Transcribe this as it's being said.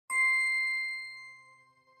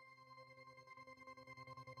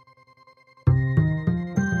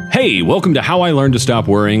Hey, welcome to How I Learned to Stop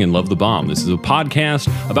Worrying and Love the Bomb. This is a podcast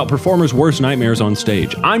about performers' worst nightmares on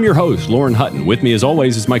stage. I'm your host, Lauren Hutton. With me, as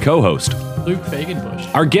always, is my co-host, Luke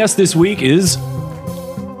Fagenbush. Our guest this week is...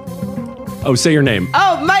 Oh, say your name.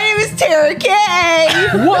 Oh, my name is Tara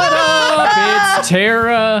Kay. What up? It's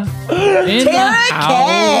Tara in the house.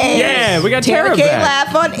 Kay. Yeah, we got Tara Tara Kay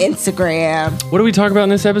back. Laugh on Instagram. What do we talk about in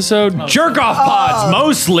this episode? Jerk-off pods,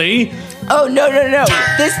 mostly. Oh, no.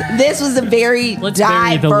 This was a very Let's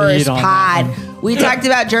bury the diverse lead on pod. that We talked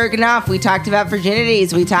about jerking off. We talked about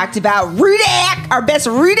virginities. We talked about Rudak, our best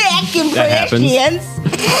Rudak impressions.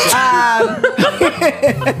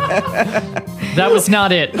 That was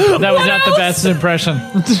not it. That was not the best impression.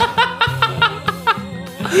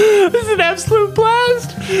 This is an absolute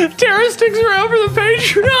blast. Tara sticks around for the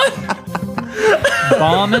Patreon.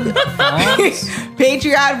 Bombing.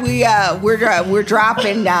 Patreon, we're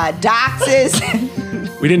dropping doxes.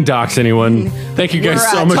 We didn't dox anyone. Thank you guys We're,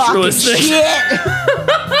 so much for talking listening. shit.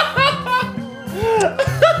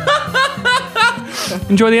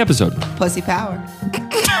 Enjoy the episode. Pussy power.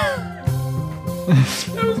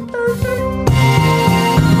 That was perfect.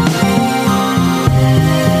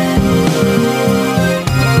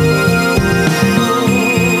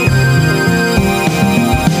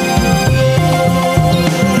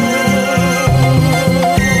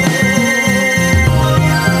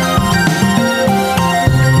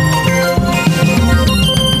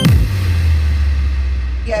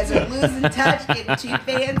 You guys are losing touch, getting too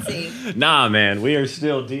fancy. Nah, man, we are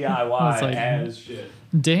still DIY It's like- as shit.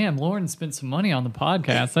 Damn, Lauren spent some money on the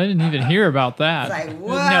podcast. I didn't even hear about that. It's like, whoa.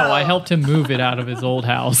 No, I helped him move it out of his old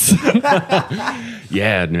house.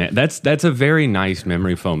 Yeah, man, that's a very nice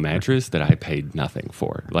memory foam mattress that I paid nothing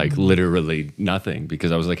for, like literally nothing,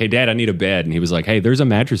 because I was like, "Hey, Dad, I need a bed," and he was like, "Hey, there's a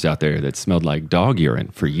mattress out there that smelled like dog urine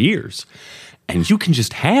for years, and you can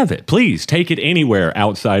just have it. Please take it anywhere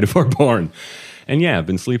outside of our barn." And yeah, I've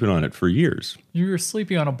been sleeping on it for years. You were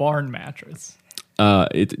sleeping on a barn mattress.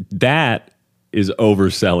 That is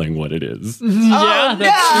overselling what it is. Yeah,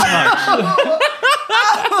 that's too much.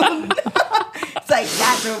 It's like,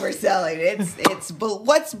 that's overselling. It's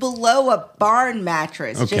what's below a barn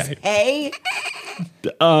mattress? Okay. Just hay?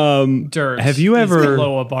 Dirt. Have you is ever-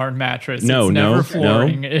 below a barn mattress? No, it's no, never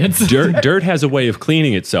flooring. no. It's Dirt has a way of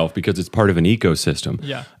cleaning itself because it's part of an ecosystem.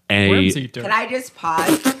 yeah. A- Worms eat dirt. Can I just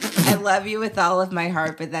pause? I love you with all of my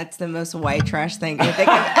heart, but that's the most white trash thing I think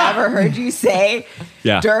I've ever heard you say.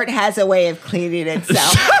 Yeah. Dirt has a way of cleaning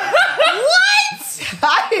itself. What?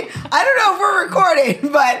 I don't know if we're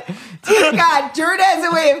recording, but dear God, dirt has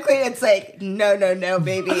a way of cleaning. It's like, no,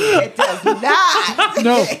 baby, it does not.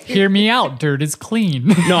 No, hear me out. Dirt is clean.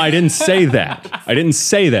 No, I didn't say that. I didn't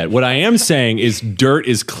say that. What I am saying is dirt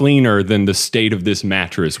is cleaner than the state of this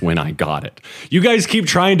mattress when I got it. You guys keep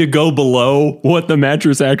trying to go below what the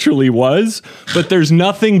mattress actually was, but there's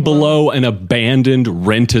nothing below an abandoned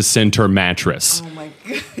rent-a-center mattress. Oh my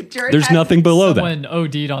God. Dirt There's has- nothing below that. Someone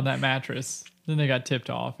OD'd on that mattress. Then they got tipped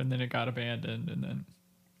off, and then it got abandoned, and then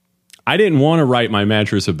I didn't want to write my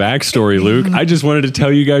mattress a backstory, Luke. I just wanted to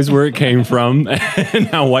tell you guys where it came from and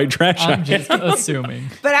how white trash I I'm am. just assuming.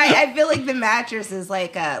 But I feel like the mattress is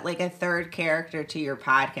like a third character to your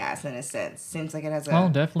podcast in a sense. Seems like it has a Well,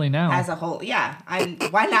 definitely now. has a whole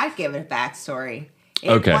why not give it a backstory? It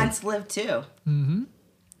Okay. once lived too.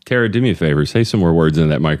 Tara, do me a favor. Say some more words into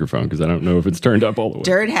that microphone because I don't know if it's turned up all the way.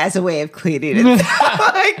 Dirt has a way of cleaning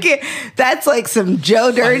it. That's like some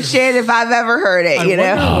Joe Dirt shit if I've ever heard it, you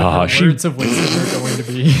know? Oh, What the words of wisdom are going to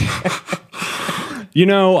be. You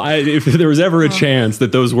know, if there was ever a chance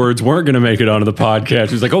that those words weren't going to make it onto the podcast,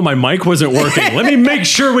 it was like, oh, my mic wasn't working. Let me make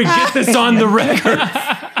sure we get this on the record.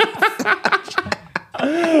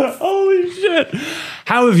 Holy shit.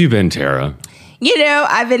 How have you been, Tara? You know,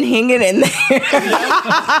 I've been hanging in there.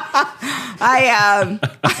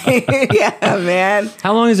 Yeah, man.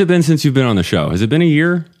 How long has it been since you've been on the show? Has it been a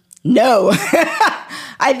year? No.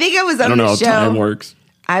 I think I was on I don't know the how show. time works.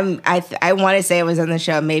 I want to say I was on the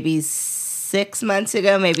show maybe 6 months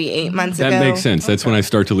ago, maybe 8 months ago. That makes sense. That's when I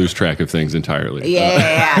start to lose track of things entirely.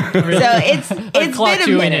 Yeah. So it's Clocked been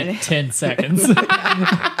a you in minute. at 10 seconds.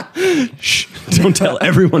 Shh, don't tell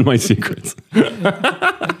everyone my secrets.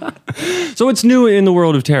 So what's new in the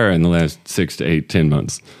world of Tara in the last 6 to 8, 10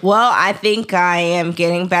 months? Well, I think I am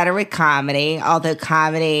getting better with comedy, although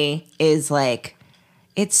comedy is like,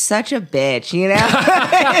 it's such a bitch, you know?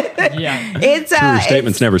 Yeah. It's True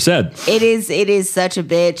statements never said. It is such a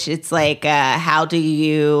bitch. It's like, how do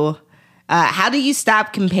you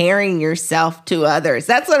stop comparing yourself to others?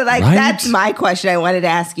 That's what Right? that's my question I wanted to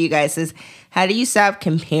ask you guys is, how do you stop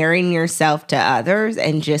comparing yourself to others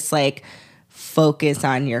and just like focus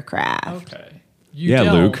on your craft? Okay. You Yeah,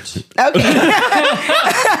 don't. Luke. Okay.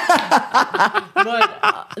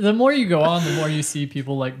 But the more you go on, the more you see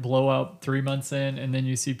people like blow up 3 months in, and then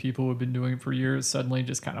you see people who've been doing it for years suddenly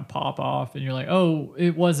just kind of pop off, and you're like, oh,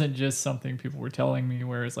 it wasn't just something people were telling me.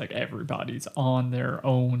 Whereas like everybody's on their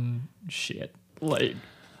own shit. Like,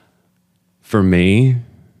 For me,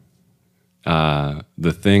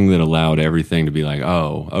 the thing that allowed everything to be like,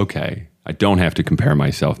 oh, okay, I don't have to compare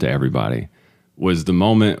myself to everybody, was the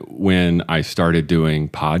moment when I started doing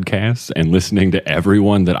podcasts and listening to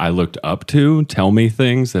everyone that I looked up to tell me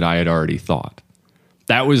things that I had already thought.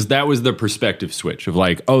 That was the perspective switch of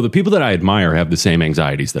like, oh, the people that I admire have the same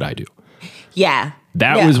anxieties that I do. Yeah.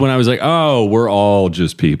 That Yeah. was when I was like, oh, we're all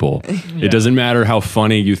just people. Yeah. It doesn't matter how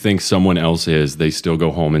funny you think someone else is, they still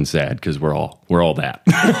go home and sad because we're all that.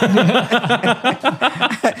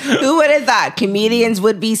 Who would have thought comedians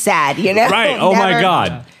would be sad, you know? Right. Oh my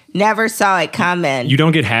God. Never saw it coming. You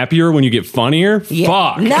don't get happier when you get funnier? Yeah.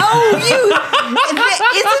 Fuck. No, isn't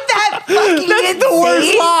that fucking That's the worst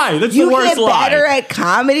insane? lie. That's you the worst get lie. better at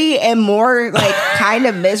comedy and more like kind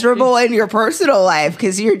of miserable in your personal life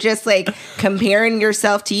because you're just like comparing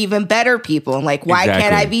yourself to even better people and like, why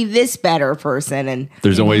can't I Exactly. be this better person? And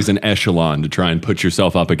There's always an echelon to try and put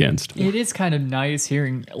yourself up against. it is kind of nice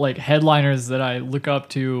hearing like headliners that I look up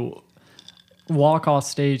to walk off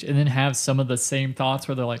stage and then have some of the same thoughts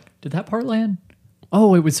where they're like, did that part land?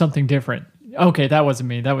 Oh, it was something different. Okay, that wasn't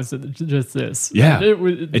me. That was just this. Yeah. It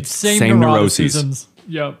was It's same same neuroses. neuroticisms.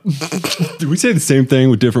 Yep. Did we say the same thing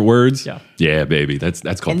with different words? Yeah. Yeah, baby. That's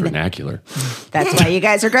called And- vernacular. that's why you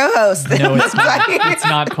guys are co-hosts. No, it's not. It's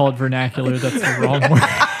not called vernacular. That's the wrong word.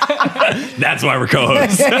 That's why we're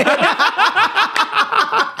co-hosts.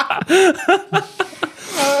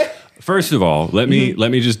 First of all, let me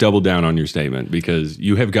just double down on your statement because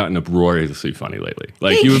you have gotten uproariously funny lately.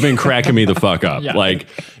 Like you have been cracking me the fuck up. Yeah. Like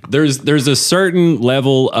there's a certain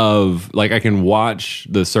level of like I can watch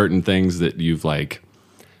the certain things that you've like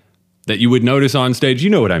that you would notice on stage. You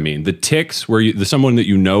know what I mean? The tics where someone that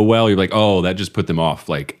you know well, you're like, oh, that just put them off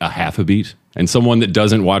like a half a beat. And someone that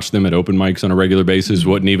doesn't watch them at open mics on a regular basis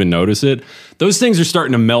wouldn't even notice it. Those things are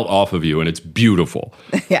starting to melt off of you, and it's beautiful.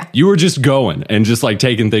 Yeah. You were just going and just like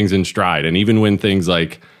taking things in stride. And even when things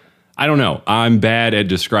like, I don't know, I'm bad at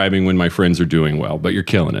describing when my friends are doing well, but you're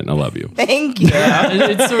killing it, and I love you. Thank you.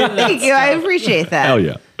 It's sort of that Thank you. I appreciate that. Hell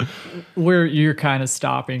yeah. where you're kind of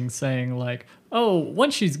stopping saying like, oh,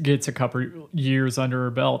 once she gets a couple years under her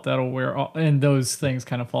belt, that'll wear off, and those things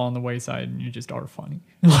kind of fall on the wayside, and you just are funny.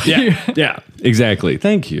 Yeah, yeah, exactly.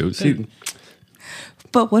 Thank you. See,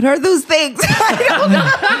 But what are those things? I don't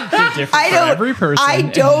know. Different I for don't. every person. I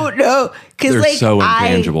don't know because they're like so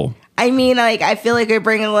intangible. I mean, like I feel like I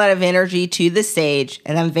bring a lot of energy to the stage,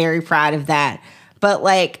 and I'm very proud of that. But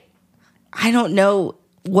like, I don't know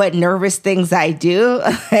what nervous things I do.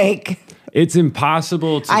 Like, it's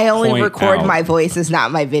impossible to I only point record out. my voice, is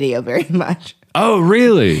not my video very much. Oh,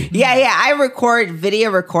 really? Yeah. I video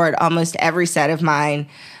record almost every set of mine.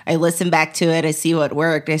 I listen back to it. I see what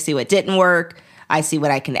worked. I see what didn't work. I see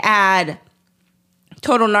what I can add.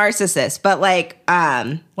 Total narcissist, but like,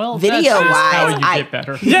 well, video that's just how wise, you get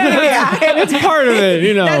better. Yeah, it's part of it,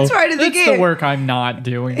 you know. That's part of the That's game. the work I'm not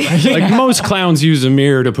doing. Like most clowns use a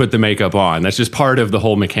mirror to put the makeup on. That's just part of the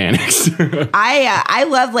whole mechanics. I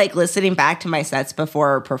love like listening back to my sets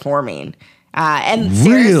before performing. And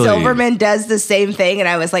Sarah Really? Silverman does the same thing, and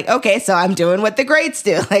I was like, okay, so I'm doing what the greats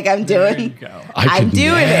do. Like I'm There you doing, go. I'm could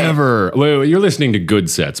doing it. never. Wait, you're listening to good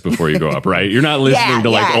sets before you go up, right? You're not listening to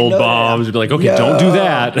like old no. bombs. You're like, okay, No. don't do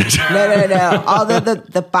that. No. Although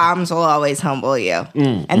the bombs will always humble you,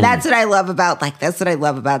 and that's what I love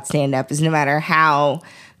about stand up is no matter how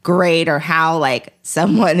great or how like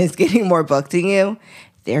someone is getting more booked than you,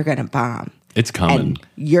 they're gonna bomb. It's coming. And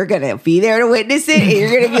you're going to be there to witness it. And you're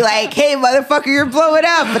going to be like, hey, motherfucker, you're blowing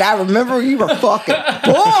up. But I remember you were fucking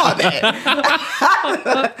bombing.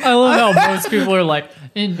 I love how most people are like,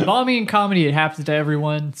 in bombing and comedy, it happens to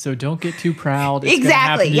everyone, so don't get too proud. It's gonna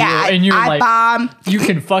happen Exactly. to Yeah. you. And you're I like, bomb. you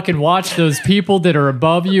can fucking watch those people that are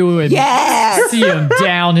above you and Yes. see them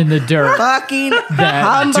down in the dirt. Fucking That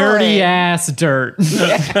humbling. dirty ass dirt.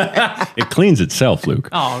 It cleans itself, Luke.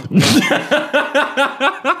 Oh,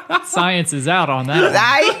 science is out on that.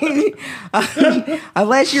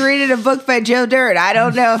 Unless you're reading a book by Joe Dirt, I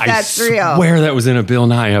don't know if that's I real. swear that was in a Bill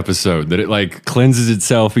Nye episode that it like cleanses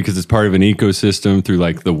itself because it's part of an ecosystem through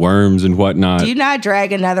like the worms and whatnot. Do not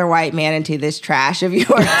drag another white man into this trash of yours.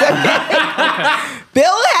 Bill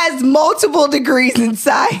has multiple degrees in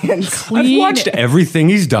science. I've watched everything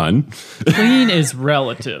he's done. Clean is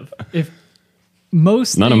relative.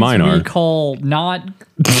 most None of things mine we are. call not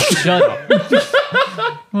shut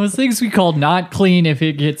up. Most things we call not clean if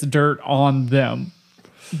it gets dirt on them.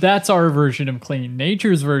 That's our version of clean.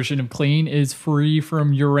 Nature's version of clean is free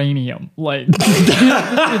from uranium. Like,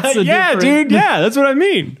 it's a Yeah, different- dude. Yeah, that's what I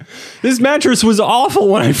mean. This mattress was awful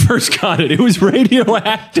when I first got it. It was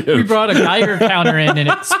radioactive. We brought a Geiger counter in and it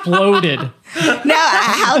exploded. Now,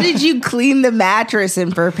 how did you clean the mattress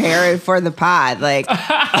and prepare it for the pod? Like, oh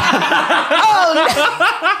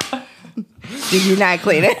no. Did you not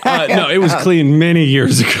clean it? No, it was clean many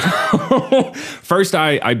years ago. First,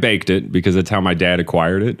 I baked it because that's how my dad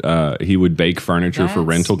acquired it. He would bake furniture for That's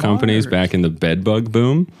rental companies smart. back in the bed bug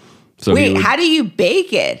boom. So Wait, how do you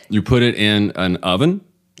bake it? you put it in an oven.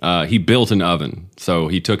 He built an oven. So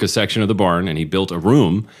he took a section of the barn and he built a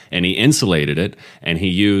room and he insulated it. And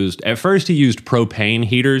at first he used propane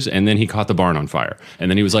heaters and then he caught the barn on fire.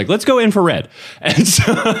 And then he was like, let's go infrared. And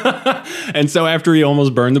so after he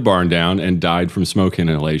almost burned the barn down and died from smoke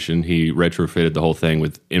inhalation, he retrofitted the whole thing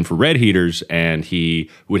with infrared heaters. And he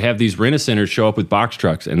would have these rent-a-centers show up with box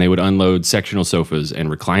trucks and they would unload sectional sofas and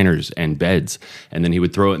recliners and beds. And then he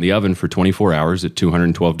would throw it in the oven for 24 hours at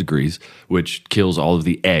 212 degrees, which kills all of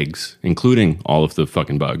the eggs, including all of the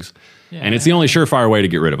fucking bugs. And it's the only surefire way to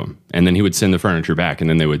get rid of them. And then he would send the furniture back and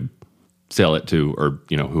then they would sell it to, or,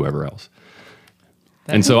 whoever else.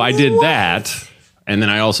 And so I did that. And then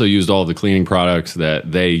I also used all the cleaning products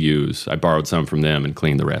that they use. I borrowed some from them and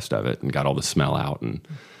cleaned the rest of it and got all the smell out and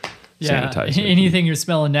sanitized it. Anything you're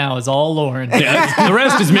smelling now is all Lauren. Yeah, the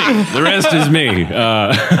rest is me. The rest is me.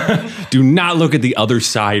 Do not look at the other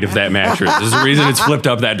side of that mattress. There's a reason it's flipped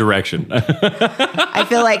up that direction. I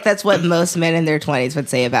feel like that's what most men in their 20s would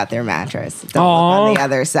say about their mattress. Don't Aw. look on the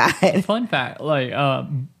other side. Fun fact,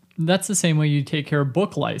 that's the same way you take care of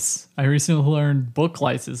book lice. I recently learned book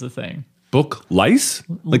lice is a thing. Book lice?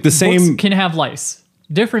 Like the Books same. can have lice,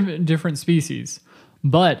 different species.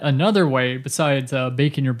 But another way, besides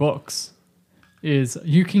baking your books, is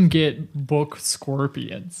you can get book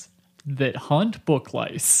scorpions that hunt book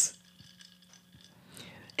lice.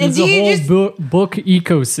 And There's do a you whole just book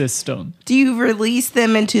ecosystem. do you release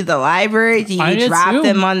them into the library? Do you I drop assume.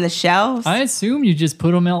 them on the shelves? I assume you just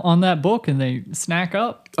put them out on that book and they snack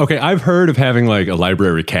up. Okay, I've heard of having like a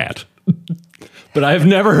library cat. But I've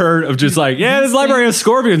never heard of just like, yeah, this library has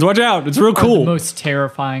scorpions. Watch out. It's real The cool. most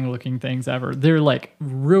terrifying looking things ever. They're like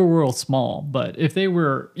real small, but if they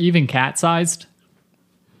were even cat sized,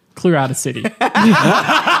 clear out a city.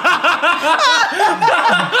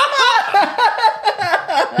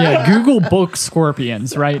 Yeah, Google book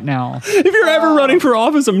scorpions right now. If you're ever running for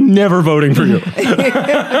office, I'm never voting for you. I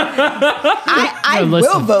No, will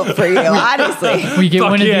listen. vote for you, honestly. We get Fuck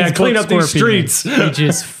one of yeah, these clean book up these scorpions. streets. We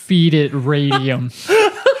just feed it radium,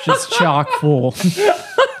 just chock full. See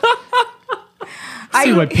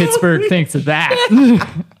what Pittsburgh thinks of that.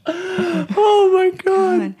 Oh my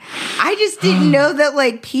God. I just didn't know that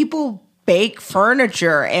like people bake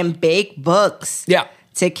furniture and bake books. Yeah.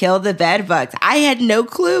 To kill the bed bugs. I had no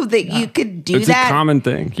clue that you could do It's that. a common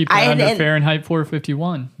thing. Keep I- it under and- Fahrenheit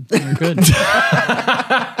 451. You're good.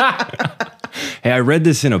 Hey, I read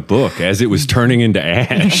this in a book as it was turning into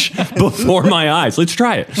ash before my eyes. Let's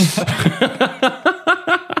try it.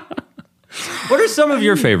 What are some of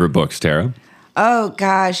your favorite books, Tara? Oh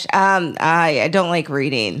gosh, I don't like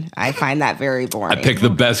reading. I find that very boring. I pick the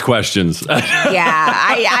best questions. Yeah,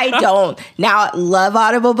 I don't. Now, love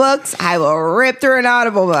Audible books. I will rip through an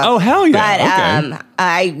Audible book. Oh, hell yeah. But Okay.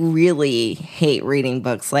 I really hate reading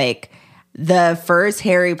books. Like the first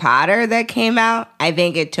Harry Potter that came out, I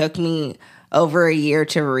think it took me over a year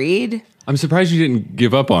to read. I'm surprised you didn't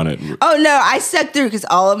give up on it. Oh no, I stuck through because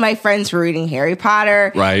all of my friends were reading Harry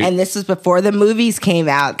Potter, Right. And this was before the movies came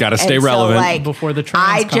out. Gotta stay And so, relevant. like, Before the trans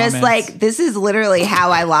I just comments. like this is literally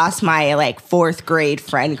how I lost my like fourth grade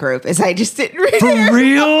friend group. Is I just didn't read For it.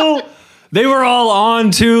 real? They were all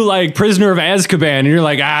on to like Prisoner of Azkaban, and you're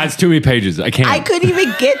like, it's too many pages. I can't. I couldn't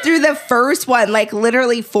even get through the first one. Like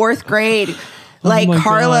literally fourth grade. Like my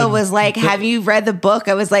Carla God. was like, "Have you read the book?"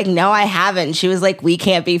 I was like, "No, I haven't." She was like, "We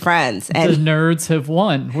can't be friends." The And nerds have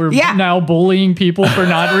won. We're Yeah. now bullying people for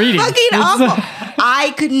not reading. fucking It's- awful.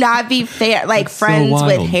 I could not be friends with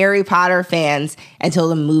wild. Harry Potter fans until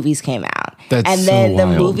the movies came out. That's and so then the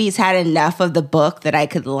wild. movies had enough of the book that I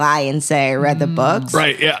could lie and say I read the books.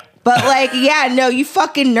 Right, yeah. But like, yeah, no, you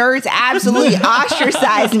fucking nerds absolutely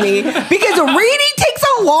ostracized me because reading takes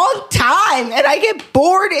takes a long time, and I get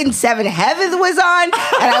bored. And Seven Heavens was on, and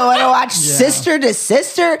I want to watch Sister to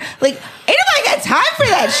Sister. Like, ain't nobody got time for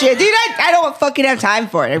that shit, dude. I don't fucking have time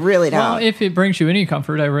for it. I really don't. Well, if it brings you any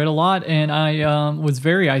comfort, I read a lot, and I was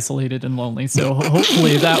very isolated and lonely. So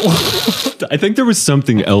hopefully that will. I think there was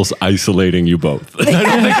something else isolating you both. I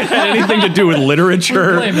don't think it had anything to do with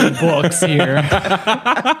literature. Blaming books here.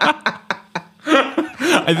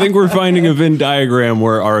 I think we're finding a Venn diagram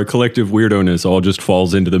where our collective weirdo-ness all just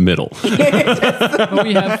falls into the middle. But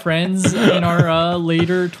we have friends in our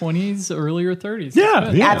later 20s, earlier 30s.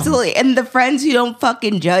 Yeah. Absolutely. And the friends who don't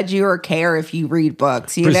fucking judge you or care if you read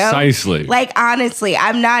books, you know? Precisely. Like, honestly,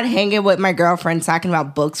 I'm not hanging with my girlfriends talking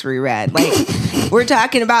about books we read. Like, we're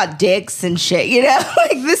talking about dicks and shit, you know?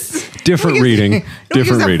 Like, this... Different reading.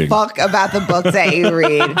 Different reading. Fuck about the books that you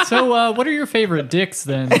read. So, what are your favorite dicks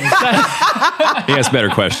then? Is that- He asks better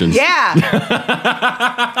questions. Yeah.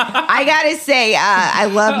 I gotta say, I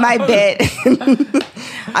love my bit.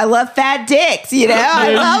 I love fat dicks, you know?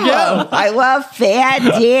 I love them. I love fat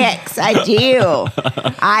dicks. I do.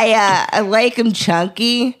 I like them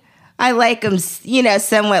chunky. I like them, you know,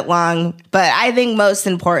 somewhat long, but I think most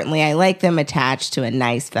importantly, I like them attached to a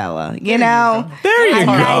nice fella, you know? There you a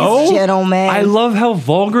go. Nice gentleman. I love how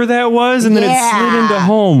vulgar that was, and then it slid into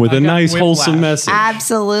home with a nice, wholesome message.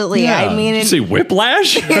 Absolutely. Yeah. I mean, Did you say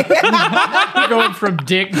whiplash? You're going from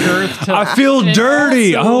dick girth to. I feel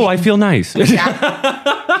dirty. Also- Oh, I feel nice. well,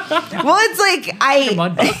 it's like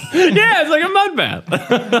Mud bath. Yeah, it's like a mud bath.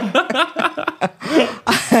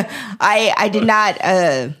 I did not.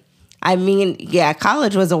 I mean, yeah,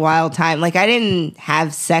 college was a wild time. Like, I didn't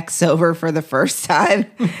have sex sober for the first time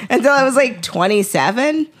until I was like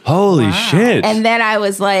 27. Holy shit. And then I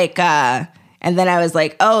was like, oh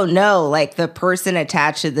no, like the person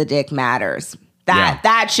attached to the dick matters.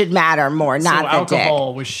 That should matter more, not the dick.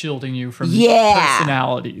 Alcohol was shielding you from Yeah.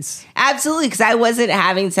 personalities. Absolutely, because I wasn't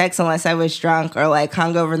having sex unless I was drunk or like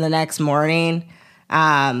hungover the next morning,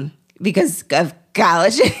 because of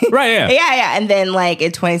college. Right, yeah. Yeah. And then like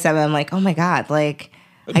at 27, I'm like, oh my God, like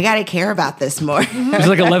I gotta care about this more. There's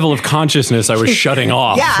like a level of consciousness I was shutting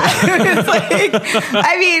off. Yeah. It's like,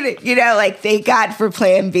 I mean, you know, like thank God for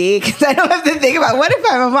Plan B, because I don't have to think about what if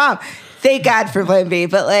I'm a mom. Thank God for Plan B.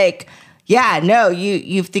 But like, yeah, no,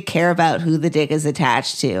 you have to care about who the dick is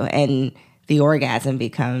attached to, and the orgasm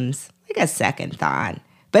becomes like a second thought.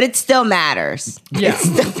 But it still matters. Yeah. It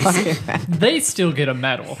still fucking matters. They still get a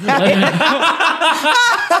medal.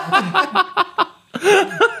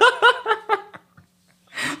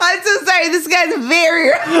 I'm so sorry. This guy's very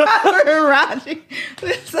erotic.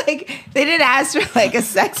 It's like they didn't ask for like a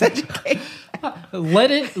sex education.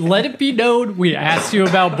 Let it be known we asked you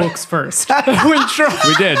about books first. We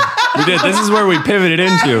We did. This is where we pivoted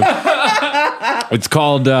into. It's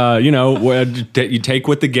called, where you take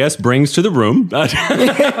what the guest brings to the room. I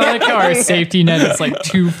like how our safety net is like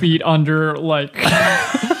 2 feet under, like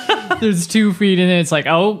there's 2 feet in it. It's like,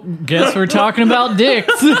 oh, guess we're talking about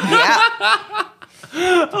dicks. Yeah.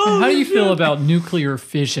 How do you feel about nuclear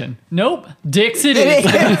fission? Nope, dicks it It is.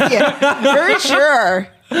 is, yeah, for sure.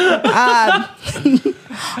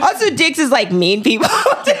 Also, dicks is like mean people.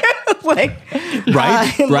 Like,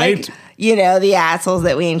 Right? like, Right? you know, the assholes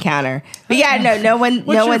that we encounter. But yeah, no one.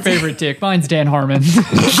 What's no your one's favorite dick? Mine's Dan Harmon.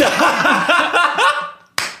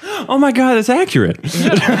 Oh my God, that's accurate.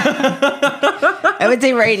 I would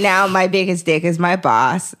say right now, my biggest dick is my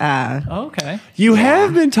boss. Okay. You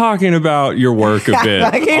have been talking about your work a bit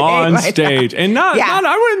I hate on my stage, and I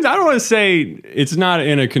don't want to say it's not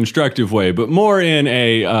in a constructive way, but more in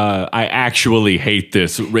a I actually hate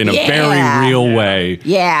this in a very real way.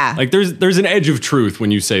 Yeah. Like there's an edge of truth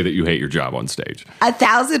when you say that you hate your job on stage.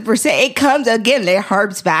 1,000%. It comes again. It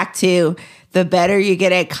harps back to the better you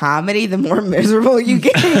get at comedy, the more miserable you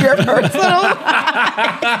get in your personal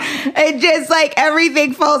life. It just like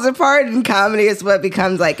everything falls apart, and comedy is what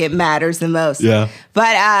becomes like it matters the most. Yeah.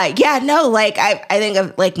 But like I think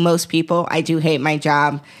of like most people, I do hate my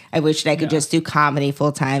job. I wish that I could just do comedy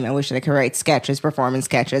full time. I wish that I could write sketches, performance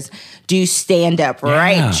sketches, do stand up,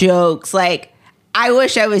 write jokes. Like I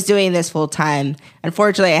wish I was doing this full time.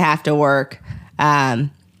 Unfortunately, I have to work.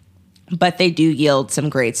 But they do yield some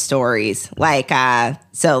great stories. Like,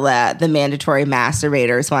 the Mandatory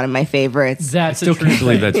Masturbator is one of my favorites. That's Still can't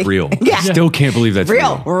believe that's real. Yeah. Still can't believe that's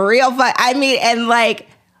real fun. I mean, and like,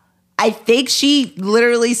 I think she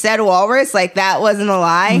literally said walrus. Like, that wasn't a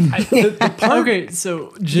lie. Okay,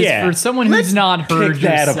 so just for someone who's not heard Pick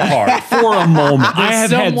that yourself, apart for a moment. I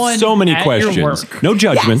have had someone so many at your questions. work. No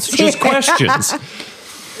judgments, Yes. just questions.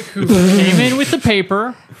 who came in with the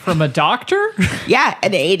paper from a doctor Yeah,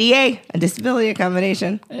 an ADA, a disability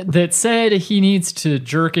accommodation. that said he needs to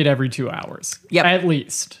jerk it every 2 hours. Yep. At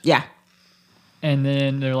least. Yeah. And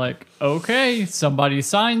then they're like, okay, somebody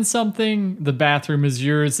signed something. The bathroom is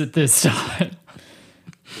yours at this time.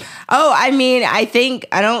 Oh, I mean, I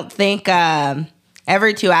don't think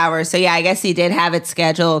every 2 hours. So yeah, I guess he did have it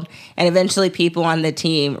scheduled, and eventually people on the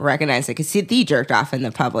team recognized it because he jerked off in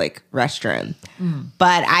the public restroom.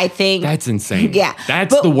 But I think That's insane. Yeah,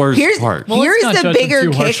 That's but the worst here's, part. Well, let's Here's not the judge him bigger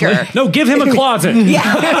too harshly. kicker. No, give him a closet. Yeah.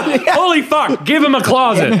 Holy fuck, give him a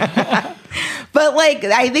closet. But like,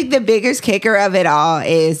 I think the biggest kicker of it all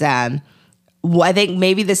is, I think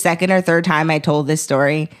maybe the second or third time I told this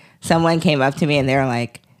story, someone came up to me and they were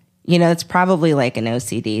like, it's probably like an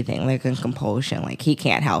OCD thing, like a compulsion, like he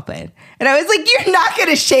can't help it. And I was like, you're not going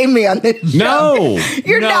to shame me on this show. No.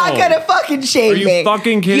 You're not going to fucking shame Are you me.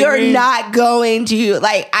 fucking kidding You're me? not going to,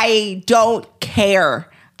 like, I don't care.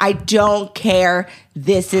 I don't care.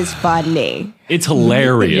 This is funny. It's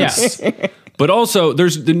hilarious. But also,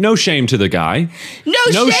 there's no shame to the guy.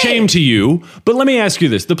 No shame to you. But let me ask you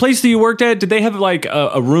this. The place that you worked at, did they have like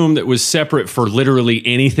a room that was separate for literally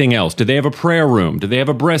anything else? Did they have a prayer room? Did they have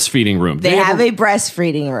a breastfeeding room? They have a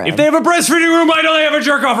breastfeeding room. If they have a breastfeeding room, why don't they have a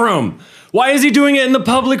jerk-off room? Why is he doing it in the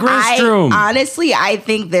public restroom? Honestly, I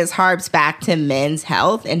think this harps back to men's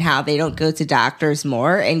health and how they don't go to doctors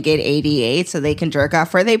more and get ADA so they can jerk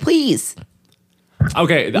off where they please.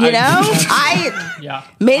 Okay. Yeah.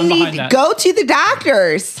 Men I'm need behind to that. go to the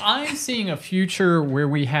doctors. I'm seeing a future where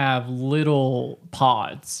we have little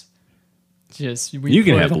pods. You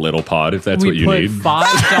can have a little pod if that's what you put need.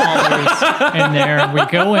 $5 in there. We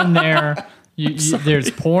go in there.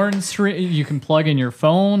 There's porn. You can plug in your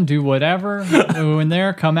phone, do whatever. Go in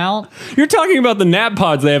there, come out. You're talking about the nap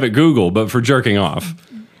pods they have at Google, but for jerking off.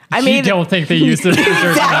 I mean, you don't think they use this for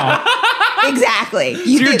jerking off? exactly.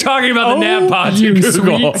 You're talking about the nap pods you at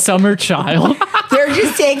Google. sweet summer child. They're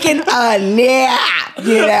just taking a nap, I'm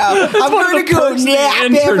going of to the go perks of the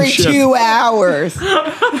nap every internship. 2 hours.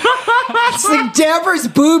 It's like Deborah's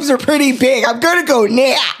boobs are pretty big. I'm going to go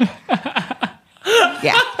nap.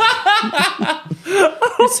 Yeah.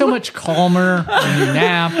 You're so much calmer when you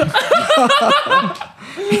nap.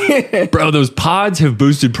 Bro, those pods have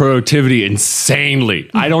boosted productivity insanely.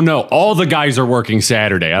 I don't know. All the guys are working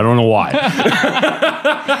Saturday. I don't know why.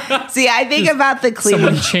 See, I think about the Someone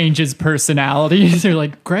Cleveland. changes personalities. They're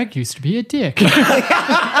like, Greg used to be a dick.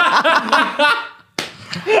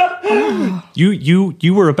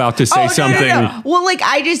 You were about to say something. No. Well, like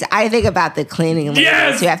I think about the cleaning ladies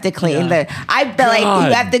Yes! who have to clean I bet like God.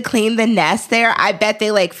 you have to clean the nest there. I bet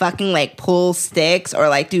they like fucking like pull sticks or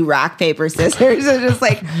like do rock, paper, scissors. And just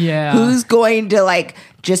like Yeah. who's going to like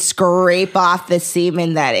just scrape off the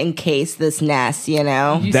semen that encase this nest, You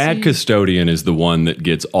That see- custodian is the one that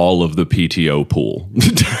gets all of the PTO pool.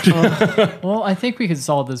 Well, I think we could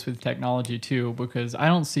solve this with technology too, because I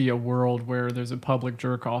don't see a world where there's a public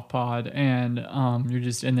jerk off pod and you're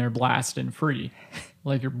just in there blasting free,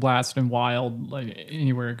 like you're blasting wild, like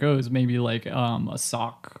anywhere it goes. Maybe like a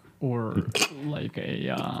sock or like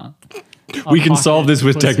a We can solve this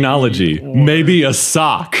with pussy technology. or- Maybe a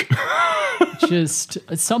sock. just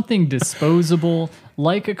something disposable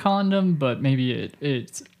like a condom, but maybe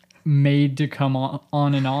it's made to come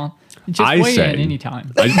on and off. Just I weigh say- in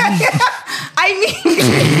anytime. I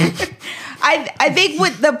mean, I think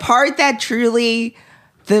what the part that truly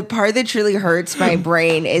hurts my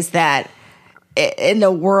brain is that in the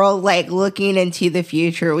world, like looking into the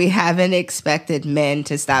future, we haven't expected men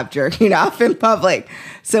to stop jerking off in public.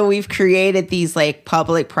 So we've created these like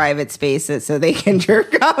public private spaces so they can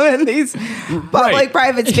jerk off in these public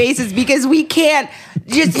private spaces because we can't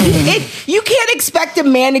you can't expect a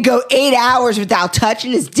man to go 8 hours without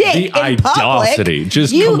touching his dick The in public. audacity.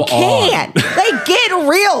 Just you come on. can't. Like, get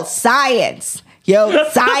real science. Yo,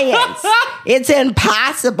 science. It's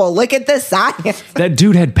impossible. Look at the science. That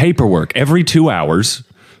dude had paperwork every 2 hours.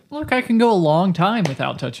 Look, I can go a long time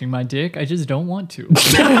without touching my dick. I just don't want to.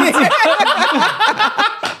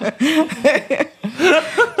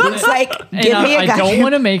 It's like, And give me a I don't goddamn-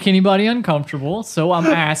 want to make anybody uncomfortable, so I'm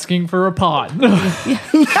asking for a pod.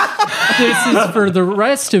 This is for the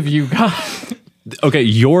rest of you guys. Okay,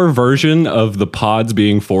 your version of the pods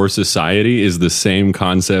being for society is the same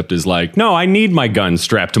concept as like, no, I need my gun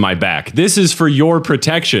strapped to my back. This is for your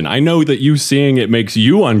protection. I know that you seeing it makes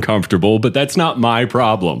you uncomfortable, but that's not my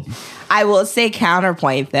problem. I will say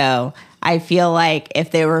counterpoint though. I feel like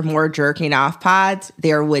if there were more jerking off pods,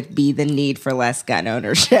 there would be the need for less gun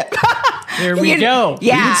ownership. There we go.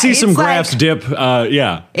 Yeah, You can see some it's like- graphs dip.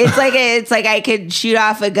 Yeah. It's like I could shoot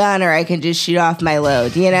off a gun or I could just shoot off my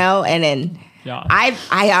load, and then Yeah.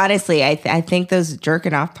 I honestly I think those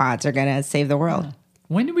jerking off pods are gonna save the world.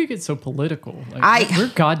 When did we get so political? Like,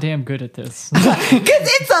 we're goddamn good at this. Because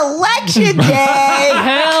it's election day.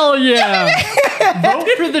 Hell yeah. Vote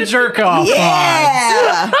for the jerk off.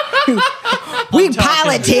 Yeah. We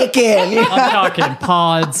politicking. I'm talking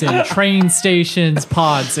pods in train stations,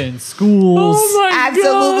 pods in schools.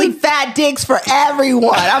 Absolutely fat dicks for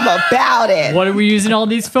everyone. I'm about it. What are we using all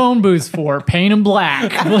these phone booths for? Paint them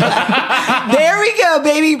black. There we go,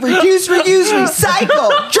 baby. Reduce, reuse,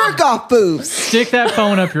 recycle. Jerk off booths. Stick that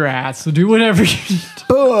phone up your ass. Do whatever you need.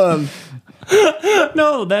 Boom.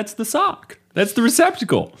 No, that's the sock. That's the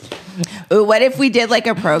receptacle. Ooh, what if we did like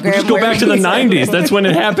a program? Just go where back to the we- 90s. That's when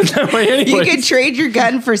it happened that way anyway. You could trade your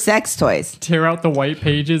gun for sex toys. Tear out the white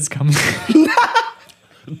pages. Come.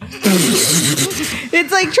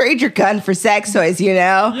 It's like trade your gun for sex toys,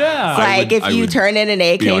 Yeah. It's like if I you would turn in an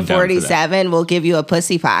be on down for that. AK-47, we'll give you a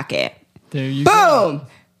pussy pocket. There you go. Boom.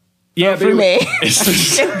 Yeah, For me.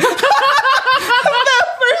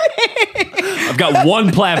 I've got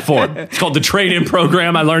one platform. It's called the trade-in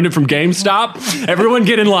program. I learned it from GameStop. Everyone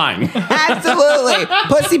get in line. Absolutely.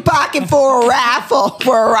 Pussy pocket for a raffle.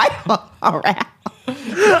 For a rifle. A raffle.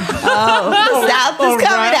 Oh, the South is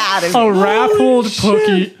coming out of A me. raffled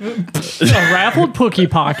pookie. A raffled pookie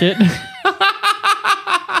pocket.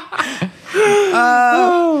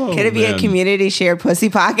 Could it be a man. community shared pussy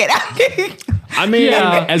pocket? I mean,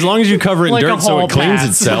 Yeah. as long as you cover it in Like a dirt so hall it cleans pass.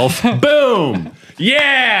 itself. Boom.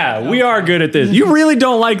 Yeah, we are good at this. You really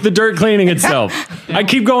don't like the dirt cleaning itself. I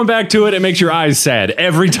keep going back to it. It makes your eyes sad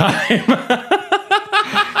every time.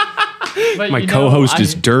 But, My co-host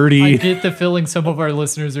is dirty. I get the feeling some of our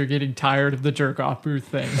listeners are getting tired of the jerk off booth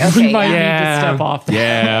thing. Okay, We might yeah. need to step off that.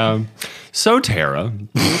 Yeah. So, Tara,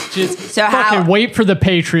 Just So fucking how? wait for the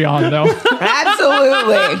Patreon, though.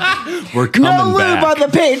 Absolutely. we're coming No lube back. on the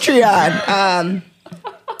Patreon.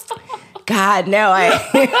 God, no. I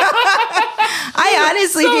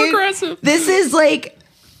honestly, So dude, aggressive. this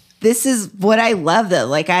is what I love though.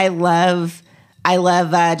 Like I love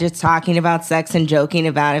just talking about sex and joking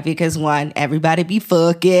about it because one, everybody be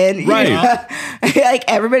fucking, Right. like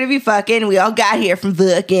everybody be fucking. We all got here from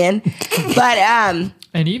fucking, but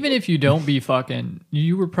And even if you don't be fucking,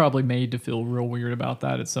 you were probably made to feel real weird about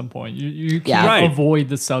that at some point. You Yeah. can't Right. avoid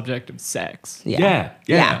the subject of sex. Yeah.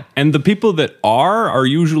 Yeah. And the people that are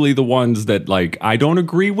usually the ones that like I don't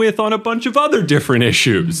agree with on a bunch of other different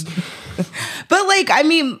issues. But like, I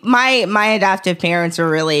mean, my adoptive parents were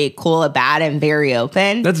really cool about it and very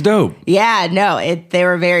open. That's dope. Yeah, no, they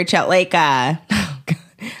were very chill. Like, I'm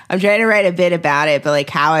trying to write a bit about it, but like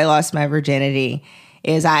how I lost my virginity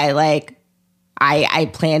is I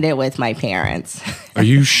planned it with my parents. Are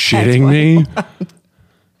you shitting me?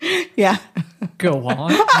 Yeah. Go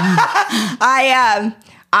on.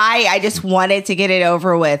 I just wanted to get it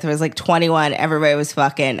over with. It was like 21, everybody was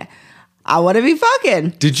fucking. I want to be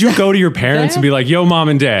fucking. Did you go to your parents and be like, "Yo, mom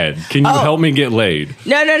and dad, can you help me get laid?"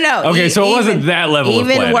 No. Okay, so it wasn't that level of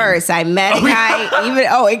Even planning. worse, I met a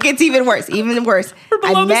guy. It gets even worse. Even worse. I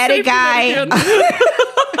below the met a safety guy. net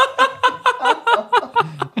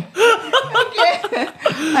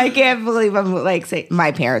I can't believe I'm like saying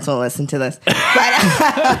my parents won't listen to this, but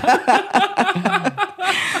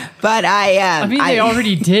but I mean, they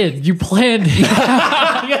already did. You planned it.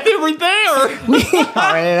 Yeah, they were there.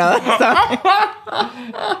 already know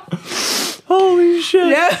that story. Holy shit.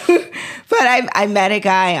 No, but I met a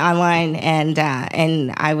guy online and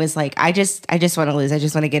I was like, I just want to lose. I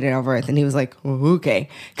just want to get it over with. And he was like, oh, okay,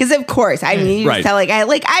 because of course, I mean, you Right. just tell I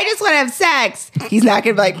just want to have sex. He's not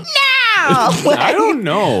gonna be like, no. I don't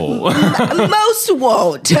know. Most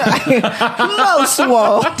won't. Most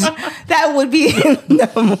won't. That would be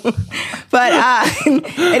no. But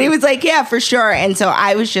and he was like, yeah, for sure. And so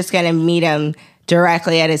I was just gonna meet him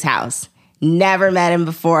directly at his house. Never met him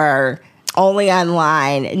before. Only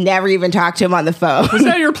online. Never even talked to him on the phone. Was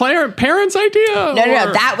that your parents' idea? No,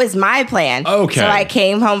 or- that was my plan. Okay. So I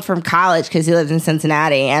came home from college because he lived in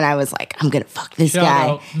Cincinnati, and I was like, I'm gonna fuck this Shout guy.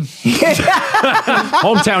 out.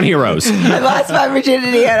 Hometown heroes. I lost my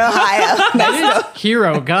virginity in Ohio.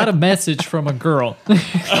 Hero got a message from a girl.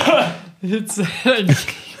 It said,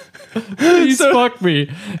 please fuck me.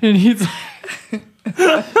 And he's like,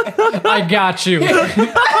 I got you.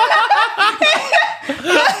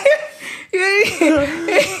 He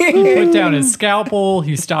put down his scalpel.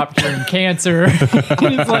 He stopped curing cancer.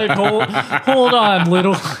 He's like, hold on,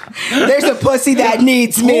 little. There's a pussy that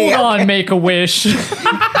needs me. Hold on, make a wish.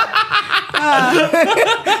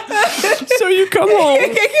 So you come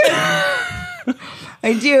home.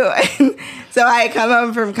 I do. So I come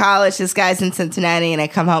home from college. This guy's in Cincinnati, and I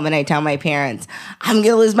come home and I tell my parents, I'm going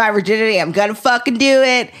to lose my virginity. I'm going to fucking do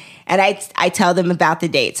it. And I tell them about the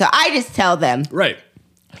date. So I just tell them. Right.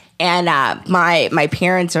 And my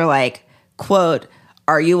parents are like, quote,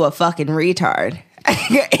 are you a fucking retard?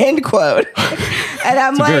 End quote. And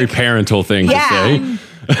I'm It's a very parental thing to say.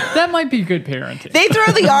 That might be good parenting. They throw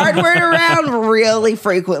the R word around really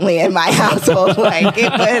frequently in my household. Like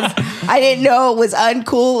I didn't know it was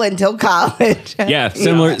uncool until college. Yeah,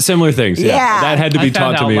 similar things. Yeah. Yeah. That had to be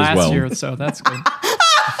taught to me as well. Year, so that's good.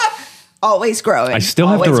 Always growing. I still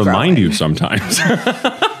have to Always remind growing. you sometimes.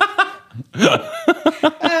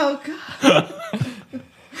 Oh, God.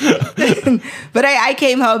 But I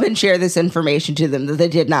came home and shared this information to them that they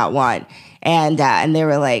did not want. And they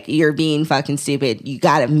were like, you're being fucking stupid. You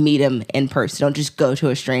got to meet him in person. Don't just go to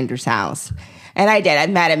a stranger's house. And I did. I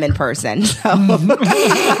met him in person. So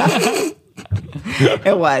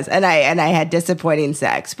it was. And I had disappointing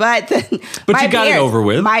sex. But You got it over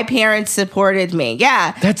with. My parents supported me.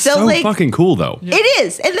 Yeah. That's so like, fucking cool, though. it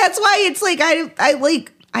is. And that's why it's like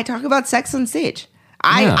I talk about sex on stage.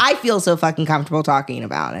 I feel so fucking comfortable talking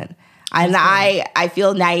about it. And I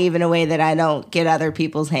feel naive in a way that I don't get other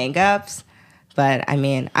people's hangups. But I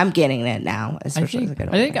mean, I'm getting it now, especially as I get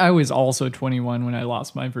older. I think I was also 21 when I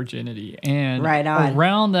lost my virginity, and Right on.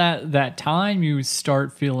 around that time, you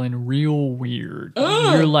start feeling real weird.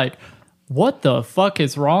 You're like, "What the fuck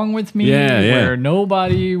is wrong with me?" Yeah, yeah. Where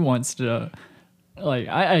nobody wants to, like,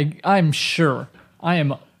 I'm sure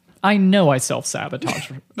I know I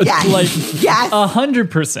self-sabotage. Yes. Like, Yes.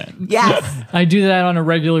 100%. Yes. I do that on a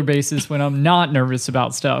regular basis when I'm not nervous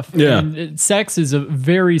about stuff. Yeah. And sex is a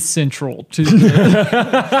very central to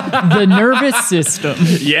the nervous system.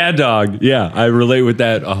 Yeah, dog. Yeah, I relate with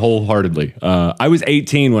that wholeheartedly. I was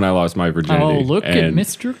 18 when I lost my virginity. Oh, look at and,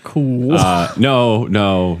 Mr. Cool. No.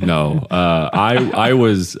 I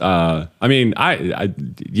was. Yeah,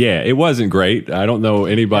 it wasn't great. I don't know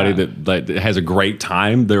anybody that has a great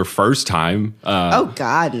time their first time. Oh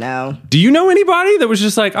God, no. Do you know anybody that was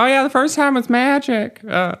just like, oh yeah, the first time was magic?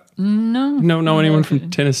 No. Know anyone from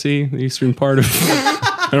Tennessee, the eastern part of?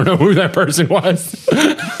 I don't know who that person was.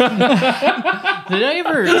 Did I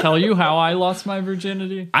ever tell you how I lost my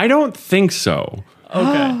virginity? I don't think so.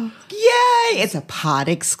 Okay. Yay! It's a pod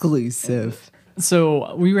exclusive.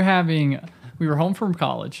 So we were home from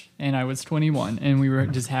college, and I was 21, and we were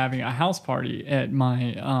just having a house party at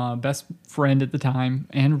my best friend at the time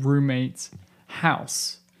and roommate's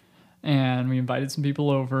house. And we invited some people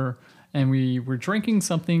over, and we were drinking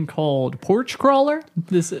something called Porch Crawler.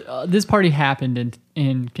 This party happened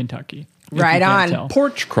in Kentucky. if you Right can't on. tell.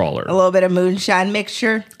 Porch crawler. A little bit of moonshine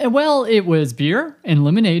mixture. Well, it was beer and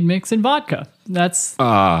lemonade mix and vodka. That's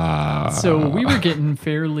so we were getting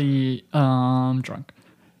fairly drunk.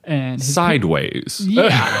 And his Sideways.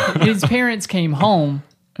 yeah, his parents came home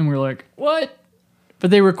and we were like, "What?" But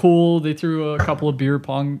they were cool. They threw a couple of beer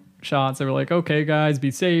pong shots. They were like, "Okay, guys, be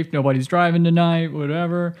safe. Nobody's driving tonight.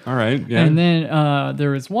 Whatever." All right. Yeah. And then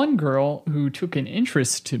there was one girl who took an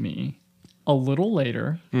interest to me a little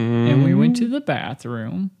later, and we went to the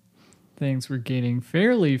bathroom. Things were getting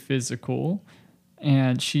fairly physical,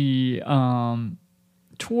 and she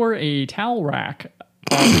tore a towel rack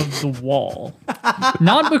off of the wall.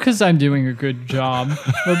 Not because I'm doing a good job,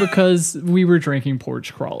 but because we were drinking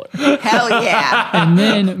Porch Crawler. Hell yeah. And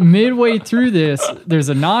then midway through this, there's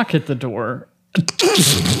a knock at the door.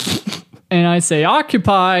 And I say,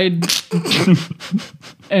 "Occupied."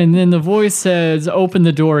 And then the voice says, "Open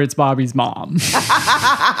the door, it's Bobby's mom."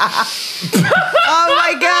 Oh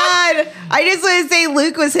my God. I just want to say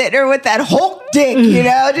Luke was hitting her with that Hulk dick,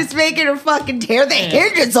 just making her fucking tear the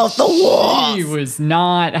hinges off the wall. She was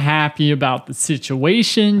not happy about the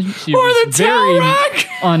situation. She Or was the towel very rack.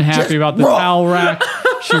 unhappy about the towel rack.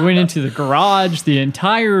 She went into the garage. The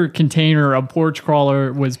entire container of Porch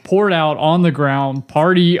Crawler was poured out on the ground.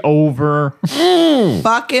 Party over.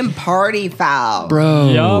 Fucking party foul.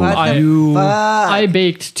 Bro. Yup. What I, the fuck? I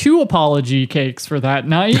baked 2 apology cakes for that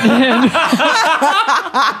night. And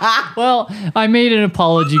well, I made an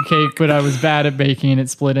apology cake, but I was bad at baking and it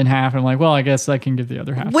split in half. I'm like, well, I guess I can give the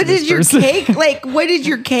other half. What to this did your person. cake what did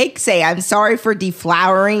your cake say? I'm sorry for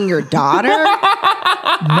deflowering your daughter.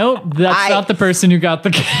 Nope, that's not the person who got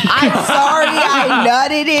the cake. I'm sorry I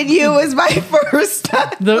nutted in you was my first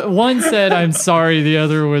time. The one said, "I'm sorry." The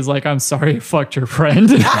other was like, "I'm sorry I fucked your friend."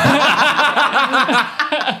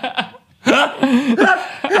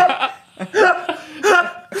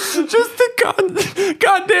 Just the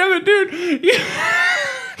God damn it, dude.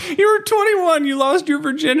 You were 21 21, you lost your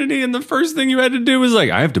virginity, and the first thing you had to do was like,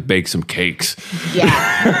 I have to bake some cakes.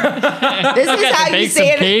 Yeah. This is how you Bake say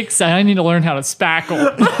some it. cakes. I need to learn how to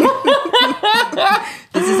spackle.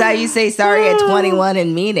 This is how you say sorry at 21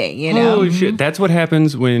 in meeting, you know? Holy shit. That's what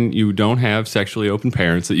happens when you don't have sexually open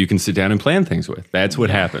parents that you can sit down and plan things with. That's what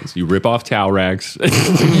happens. You rip off towel racks.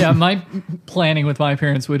 Yeah, my planning with my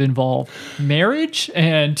parents would involve marriage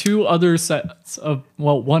and one other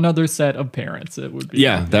set of parents. It would be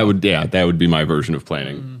that would be my version of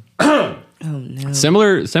planning. Oh, no.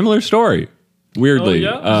 Similar story. Weirdly.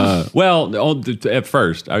 Oh, yeah? At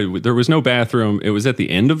first, there was no bathroom. It was at the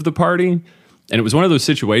end of the party. And it was one of those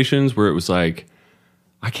situations where it was like,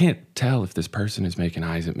 I can't tell if this person is making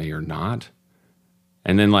eyes at me or not.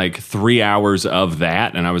 And then like 3 hours of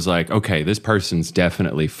that, and I was like, okay, this person's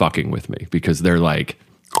definitely fucking with me because they're like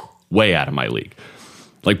way out of my league.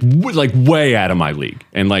 Like way out of my league.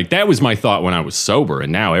 And like that was my thought when I was sober,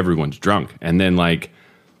 and now everyone's drunk. And then like,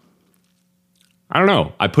 I don't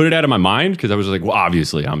know. I put it out of my mind because I was like, well,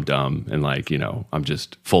 obviously I'm dumb and like, you know, I'm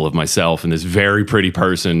just full of myself. And this very pretty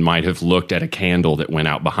person might have looked at a candle that went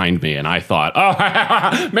out behind me. And I thought,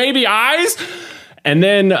 oh, maybe eyes. And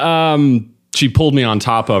then she pulled me on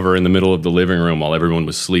top of her in the middle of the living room while everyone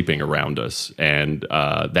was sleeping around us. And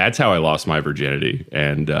that's how I lost my virginity.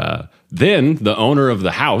 And then the owner of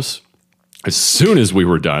the house, as soon as we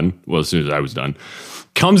were done, well, as soon as I was done,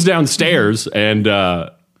 comes downstairs and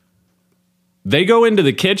they go into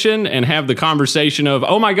the kitchen and have the conversation of,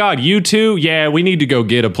 oh my God, you too? Yeah, we need to go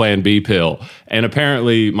get a Plan B pill. And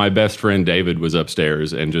apparently my best friend David was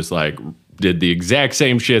upstairs and just like did the exact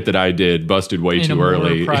same shit that I did, busted way too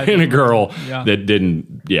early in a girl that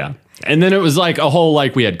didn't, And then it was like a whole,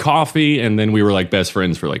 like we had coffee and then we were like best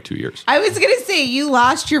friends for like 2 years. I was going to say, you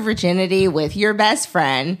lost your virginity with your best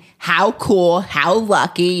friend. How cool, how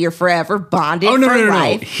lucky. You're forever bonded for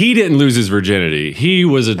life. No. He didn't lose his virginity. He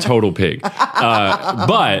was a total pig.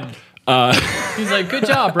 But He's like, good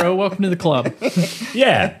job, bro. Welcome to the club.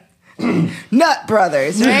 yeah. Nut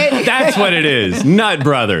Brothers, right? That's what it is. Nut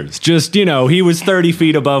Brothers. Just, you know, he was 30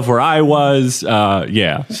 feet above where I was. So.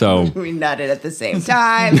 We nutted at the same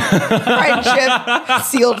time. Friendship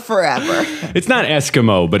sealed forever. It's not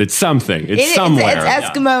Eskimo, but it's something. It's somewhere. It's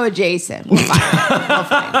Eskimo adjacent. We'll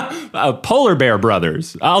find. Polar Bear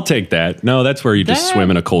Brothers. I'll take that. No, that's where you just swim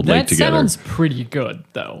in a cold lake together. That sounds pretty good,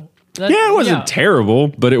 though. It wasn't terrible,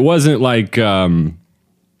 but it wasn't like the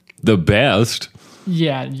best.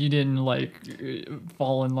 Yeah, you didn't like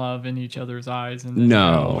fall in love in each other's eyes. And then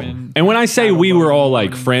no. And when I say we were all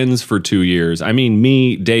like friends for 2 years, I mean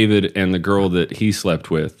me, David, and the girl that he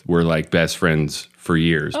slept with were like best friends for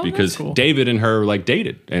years because cool. David and her like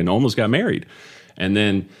dated and almost got married. And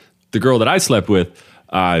then the girl that I slept with,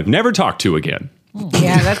 I've never talked to again.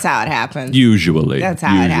 Yeah, that's how it happens. Usually. That's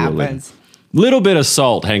how it happens. Little bit of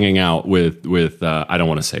salt hanging out with I don't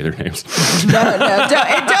want to say their names. No,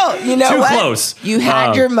 don't. You know Too what? close. You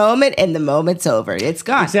had your moment, and the moment's over. It's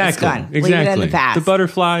gone. Exactly. It's gone. Exactly. Leave it in the past. The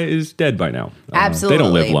butterfly is dead by now. Absolutely. They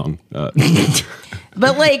don't live long.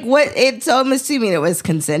 But like, so I'm assuming it was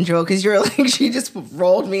consensual because you're like, she just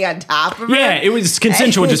rolled me on top of her. Yeah, it was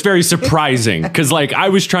consensual, just very surprising. Because like I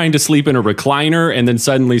was trying to sleep in a recliner, and then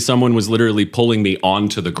suddenly someone was literally pulling me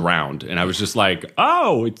onto the ground, and I was just like,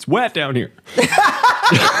 "Oh, it's wet down here."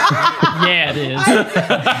 Yeah, it is.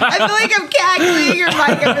 I feel like I'm cackling your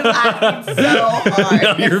mic. I've been laughing so hard.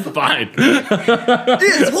 No, you're fine.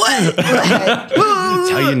 It's wet.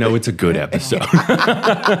 That's how you know it's a good episode.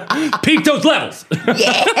 Peak those levels.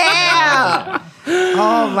 Yeah.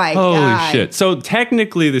 Oh my Holy God. shit. So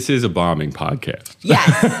technically this is a bombing podcast.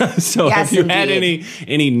 Yes. So yes, have you indeed. had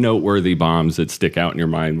any noteworthy bombs that stick out in your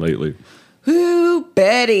mind lately? Ooh,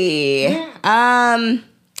 Betty.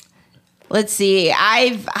 Let's see.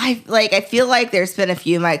 I feel like there's been a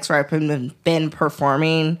few mics where I've been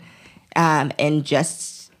performing and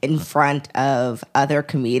just in front of other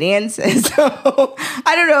comedians. So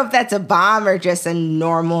I don't know if that's a bomb or just a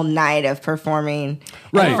normal night of performing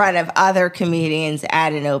in front of other comedians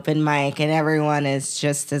at an open mic, and everyone is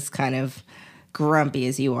just as kind of grumpy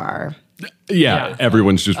as you are. Yeah.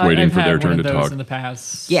 Everyone's just waiting I've for their had turn one to of those talk. in the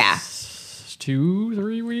past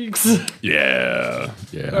 2-3 weeks. Yeah.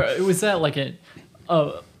 Was that like a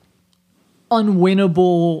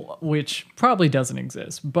unwinnable, which probably doesn't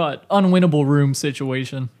exist, but unwinnable room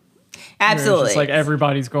situation? Absolutely. It's like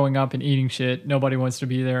everybody's going up and eating shit. Nobody wants to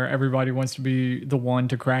be there. Everybody wants to be the one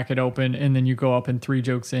to crack it open. And then you go up and 3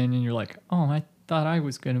 jokes in and you're like, oh, I thought I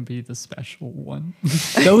was going to be the special one.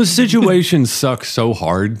 Those situations suck so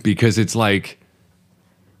hard because it's like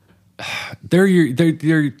they're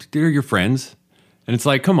your friends, And it's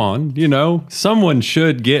like, come on, someone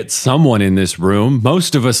should get someone in this room.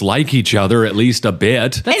 Most of us like each other at least a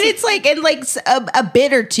bit. And it's like, a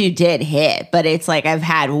bit or two did hit, but it's like I've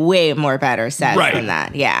had way more better sets than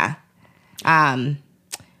that. Yeah.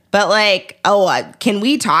 But like, can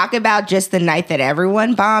we talk about just the night that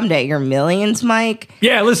everyone bombed at your Millions, Mike?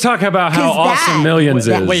 Yeah, let's talk about how awesome Millions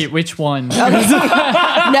is. Wait, which one?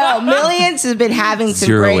 No, Millions has been having some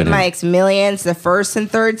Zero great in it. mics. Millions, the first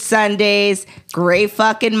and third Sundays, great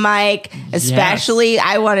fucking mic. Especially,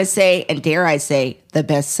 I want to say, and dare I say, the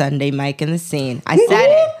best Sunday mic in the scene. I said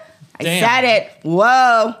it. I said it.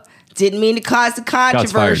 Whoa. Didn't mean to cause a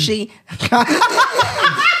controversy.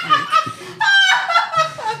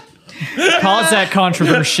 Cause that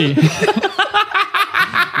controversy.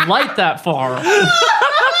 Light that far.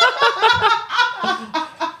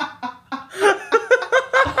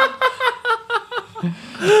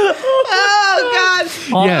 Oh, God. Yes.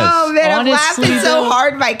 Oh, man, I'm Honestly, laughing so though-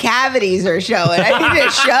 hard my cavities are showing. I need to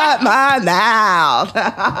shut my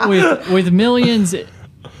mouth. With Millions,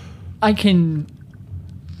 I can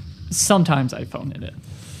sometimes I phone it in.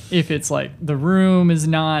 If it's like the room is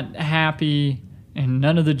not happy and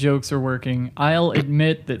none of the jokes are working, I'll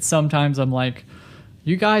admit that sometimes I'm like,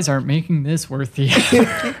 you guys aren't making this worth the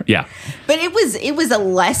effort. Yeah. But it was a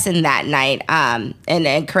lesson that night.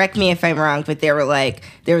 And correct me if I'm wrong, but there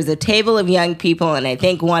was a table of young people, and I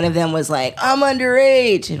think one of them was like, I'm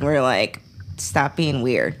underage. And we're like, stop being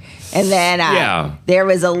weird. And then there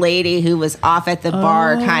was a lady who was off at the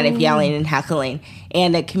bar kind of yelling and heckling.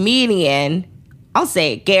 And a comedian, I'll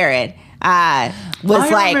say it, Garrett,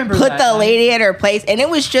 was like, remember put that the night. lady in her place. And it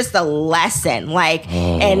was just a lesson.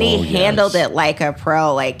 And he handled it like a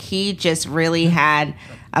pro. Like, he just really had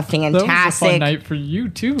a fantastic That was a fun night for you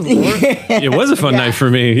too, Lord. It was a fun night for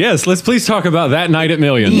me. Yes, let's please talk about that night at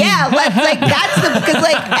Millions. Yeah, because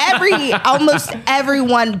almost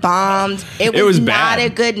everyone bombed. It was not bad.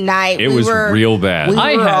 a good night. It was real bad. We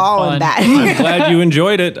I were had all fun. in bad. I'm glad you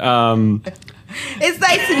enjoyed it. It's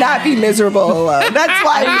nice to not be miserable alone. That's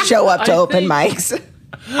why we show up to I open think- mics.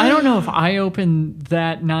 I don't know if I opened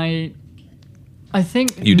that night. I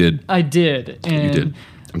think You did. I did. And You did.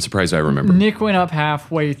 I'm surprised I remember. Nick went up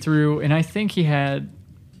halfway through, and I think he had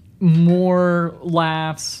more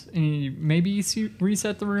laughs. And maybe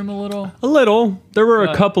reset the room a little. A little. There were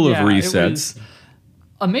a couple of Yeah, it resets. was-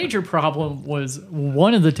 a major problem was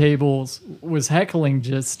one of the tables was heckling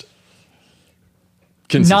just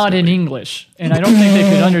not in English, and I don't think they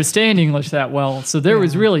could understand English that well. So there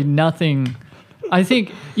was really nothing. I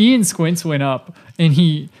think Ian Squints went up, and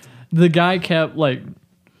the guy kept like,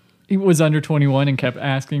 he was under 21 and kept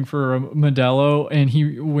asking for a Modelo, and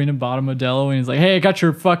he went and bought a Modelo, and he's like, "Hey, I got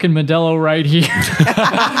your fucking Modelo right here."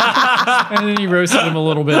 And then he roasted him a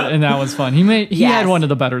little bit, and that was fun. He had Yes. one of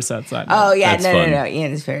the better sets that night. Oh, yeah. That's No. fun.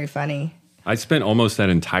 Ian's very funny. I spent almost that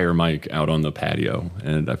entire mic out on the patio,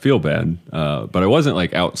 and I feel bad, but I wasn't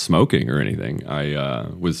like out smoking or anything. I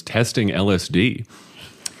was testing LSD.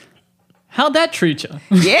 How'd that treat you?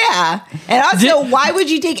 Yeah. And also, why would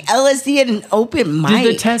you take LSD at an open mic?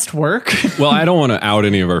 Did the test work? Well, I don't want to out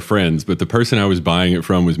any of our friends, but the person I was buying it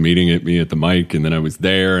from was meeting me at the mic, and then I was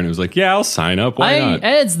there, and it was like, yeah, I'll sign up. Why not?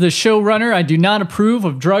 As the showrunner, I do not approve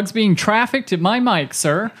of drugs being trafficked at my mic,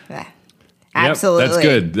 sir. Absolutely. Yep, that's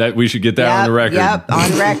good. That we should get that on the record. Yep,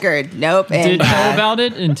 on record. Nope. Didn't And, know about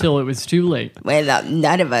it until it was too late. well,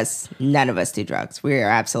 none of us do drugs. We are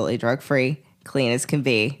absolutely drug free, clean as can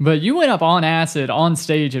be. But you went up on acid on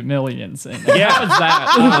stage at Millions. And how was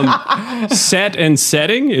that? Set and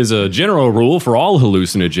setting is a general rule for all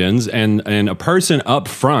hallucinogens, and a person up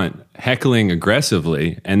front heckling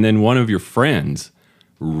aggressively, and then one of your friends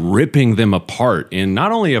ripping them apart in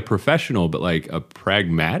not only a professional but like a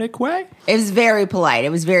pragmatic way. It was very polite.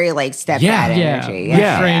 It was very like stepdad energy.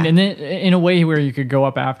 Yeah. Trained, and then in a way where you could go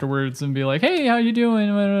up afterwards and be like, "Hey, how you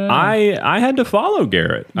doing?" I had to follow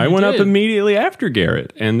Garrett. I went up did. immediately after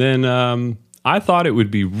Garrett, and then I thought it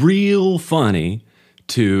would be real funny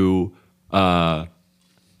to.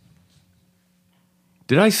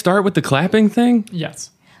 Did I start with the clapping thing?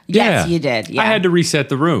 Yes. Yes, you did. Yeah. I had to reset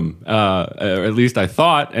the room, or at least I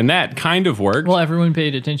thought, and that kind of worked. Well, everyone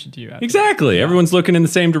paid attention to you. After Exactly. Everyone's looking in the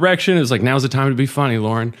same direction. It was like, now's the time to be funny,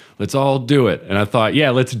 Lauren. Let's all do it. And I thought, yeah,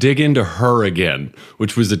 let's dig into her again,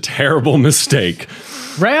 which was a terrible mistake.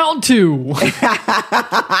 Round 2.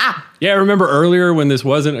 Yeah, I remember earlier when this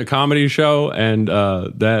wasn't a comedy show and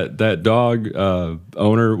that dog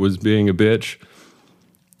owner was being a bitch.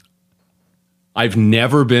 I've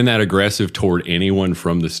never been that aggressive toward anyone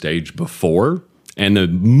from the stage before. And the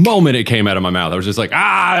moment it came out of my mouth, I was just like,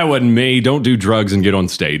 that wasn't me. Don't do drugs and get on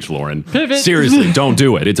stage, Lauren. Pivot. Seriously, don't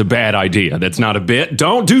do it. It's a bad idea. That's not a bit.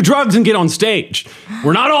 Don't do drugs and get on stage.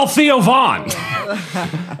 We're not all Theo Vaughn.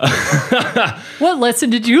 What lesson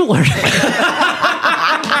did you learn?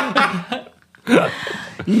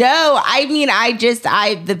 No, I mean,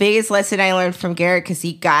 the biggest lesson I learned from Garrett, because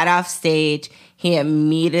he got off stage, he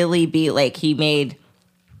immediately he made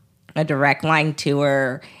a direct line to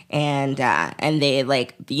her, and they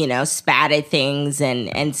spatted things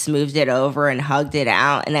and smoothed it over and hugged it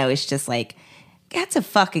out, and I was just like, that's a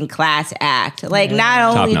fucking class act. Like,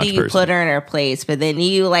 not only do you put her in her place, but then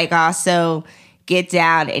you also get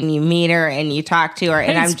down and you meet her and you talk to her,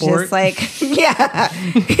 and I'm sport. just like, yeah,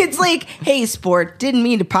 it's like, hey, sport, didn't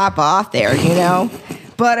mean to pop off there,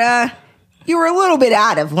 but you were a little bit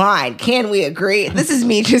out of line. Can we agree? This is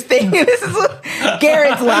me just thinking. This is what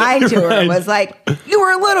Garrett's line to her was like, you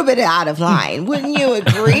were a little bit out of line. Wouldn't you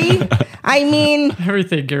agree? I mean,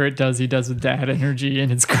 Everything Garrett does, he does with dad energy,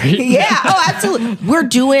 and it's great. yeah, oh, absolutely. We're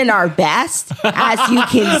doing our best, as you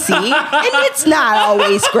can see, and it's not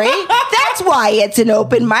always great. That's why it's an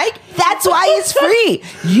open mic. That's why it's free.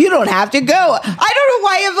 You don't have to go. I don't know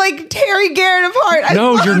why I'm tearing Garrett apart.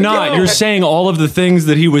 No, you're not. You're saying all of the things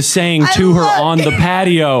that he was saying to her on the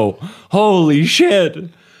patio. Holy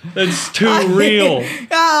shit. That's too real.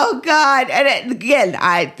 Oh God! And again,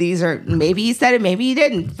 these are, maybe he said it, maybe he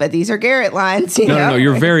didn't, but these are Garrett lines. No,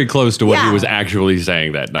 you're very close to what he was actually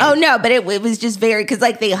saying that night. Oh no, but it was just very, because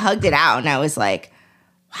they hugged it out, and I was like,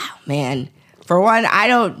 wow, man. For one, I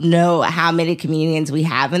don't know how many comedians we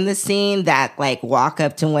have in the scene that walk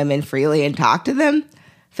up to women freely and talk to them.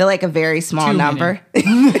 I feel like a very small number.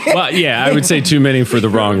 Well, yeah, I would say too many for the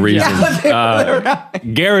wrong reason.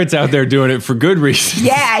 Garrett's out there doing it for good reasons.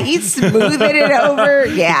 Yeah, he's smoothing it over.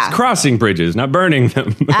 Yeah. Crossing bridges, not burning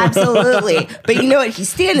them. Absolutely. But you know what? He's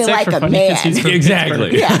standing like a man.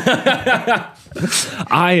 Exactly. Yeah.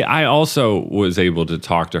 I also was able to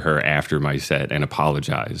talk to her after my set and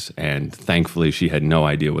apologize. And thankfully, she had no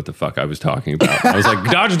idea what the fuck I was talking about. I was like,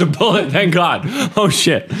 dodged a bullet, thank God. Oh,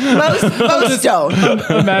 shit. Most don't.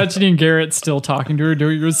 Imagining Garrett still talking to her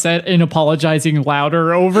during your set and apologizing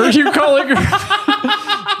louder over you calling her.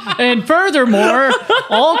 And furthermore,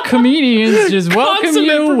 all comedians just welcome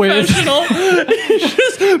you with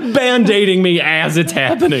just band-aiding me as it's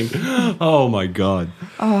happening. Oh, my God.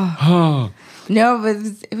 No, but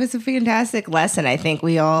it was a fantastic lesson. I think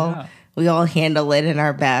we all handle it in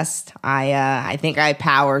our best. I think I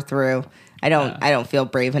power through. I don't feel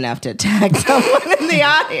brave enough to attack someone in the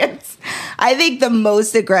audience. I think the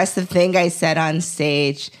most aggressive thing I said on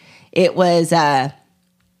stage, it was I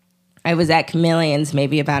was at Chameleons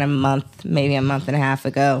maybe about a month and a half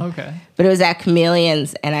ago. Okay. But it was at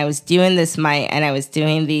Chameleons, and I was doing this mic, and I was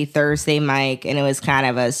doing the Thursday mic, and it was kind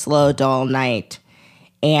of a slow, dull night.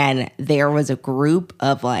 And there was a group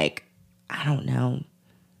of 6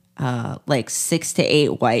 to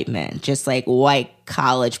 8 white men, just white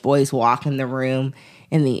college boys walk in the room,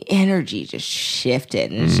 and the energy just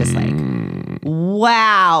shifted. And it's just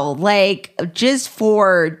wow, just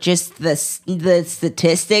for the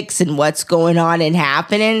statistics and what's going on and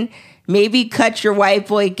happening, maybe cut your white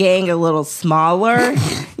boy gang a little smaller,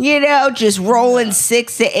 just rolling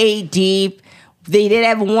 6 to 8 deep. They did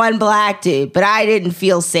have one black dude, but I didn't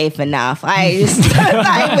feel safe enough. I was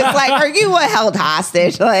like, "Are you held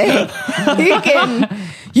hostage?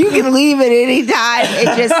 You can leave at any time."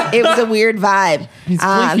 It was a weird vibe. He's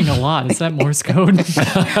blinking a lot. Is that Morse code?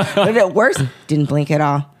 But at worst, didn't blink at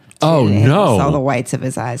all. Oh no! Saw the whites of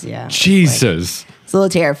his eyes. Yeah, Jesus, it's a little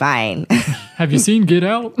terrifying. Have you seen Get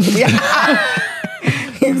Out? Yeah.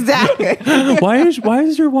 Exactly. Why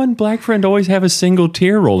does your one black friend always have a single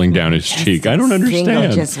tear rolling down his cheek? I don't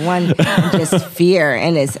understand. Just fear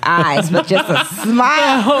in his eyes, but just a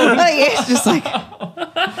smile. It's just hey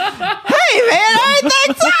man,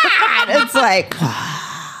 everything's fine.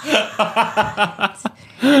 It's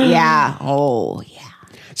yeah. Oh yeah.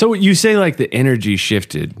 So you say the energy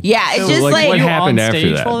shifted. Yeah, it's just what happened on stage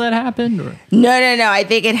after that? while that happened? Or? No. I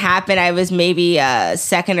think it happened. I was maybe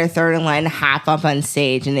second or third in line to hop up on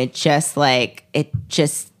stage, and it just I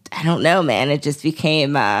don't know, man. It just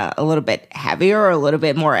became a little bit heavier, or a little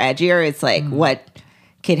bit more edgier. It's what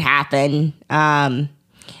could happen. And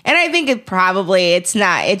I think it's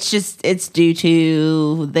not. It's due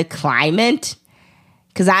to the climate.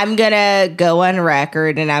 Because I'm going to go on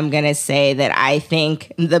record and I'm going to say that I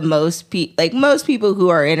think most people who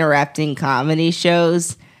are interrupting comedy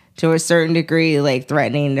shows to a certain degree,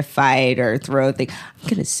 threatening to fight or throw things, I'm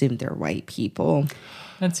going to assume they're white people.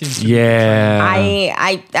 That seems Yeah.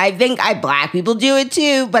 I think black people do it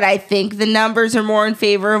too, but I think the numbers are more in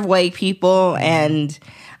favor of white people. And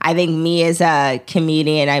I think me as a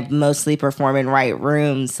comedian, I mostly perform in white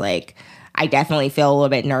rooms. Like, I definitely feel a little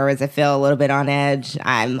bit nervous. I feel a little bit on edge.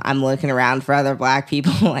 I'm looking around for other black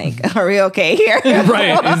people. Like, are we okay here?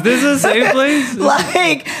 Right. Is this a safe place?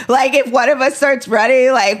 like if one of us starts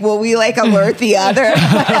running, like, will we like alert the other?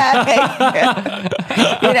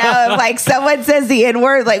 You know, if like someone says the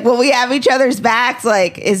N-word, like, will we have each other's backs?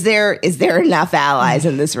 Like, is there enough allies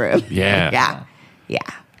in this room? Yeah. Yeah.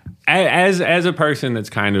 As a person that's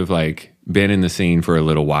kind of like been in the scene for a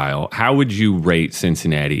little while, how would you rate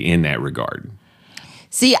Cincinnati in that regard?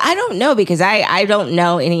 See, I don't know because I don't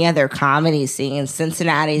know any other comedy scene.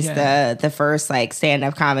 Cincinnati's the first like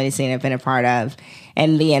stand-up comedy scene I've been a part of,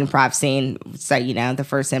 and the improv scene. So, you know, the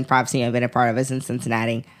first improv scene I've been a part of is in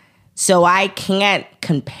Cincinnati. So I can't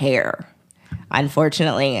compare.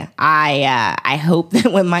 Unfortunately, I hope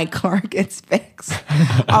that when my car gets fixed,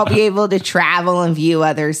 I'll be able to travel and view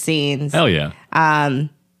other scenes. Hell yeah.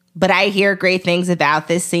 But I hear great things about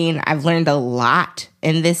this scene. I've learned a lot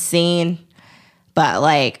in this scene. But,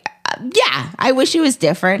 like, yeah, I wish it was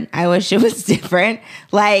different.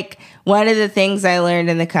 Like, one of the things I learned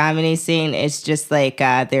in the comedy scene is just, like,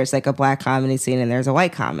 there's, like, a black comedy scene and there's a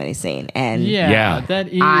white comedy scene. And that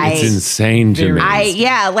is. It's insane to me.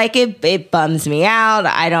 like, it bums me out.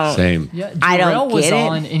 I don't. Same. Yeah, I don't Jarrell was get it.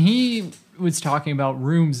 on, and he was talking about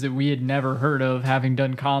rooms that we had never heard of, having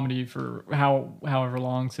done comedy for however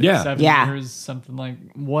long, 7 years, something like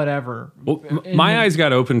whatever. Well, And my then- eyes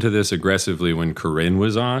got open to this aggressively when Corinne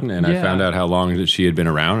was on, and I found out how long that she had been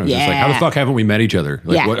around. I was just like, how the fuck haven't we met each other?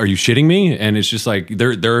 Like, what, are you shitting me? And it's just like,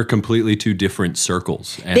 they're completely two different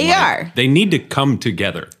circles. And They like, are. They need to come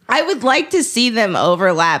together. I would like to see them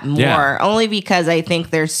overlap more, only because I think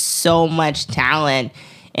there's so much talent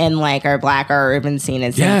in like our urban scene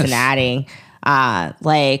in Cincinnati.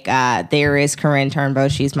 There is Corinne Turnbow,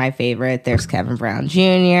 she's my favorite. There's Kevin Brown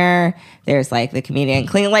Jr. There's like the comedian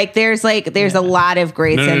Clean. Like there's a lot of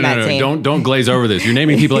greats in that scene. Don't glaze over this. You're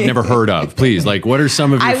naming people I've never heard of. Please, like, what are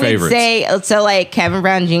some of your favorites? I would say so. Like Kevin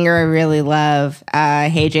Brown Jr. I really love.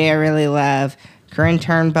 Hey Jay I really love. Corinne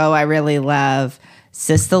Turnbow I really love.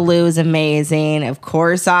 Sister Lou is amazing. Of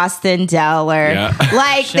course, Austin Deller. Yeah.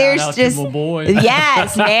 Like, Shout there's out just to my boy.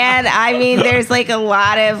 yes, man. I mean, there's like a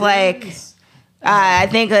lot of like. I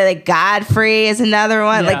think like Godfrey is another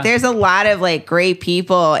one. Yeah. Like, there's a lot of like great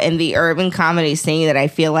people in the urban comedy scene that I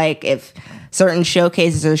feel like if certain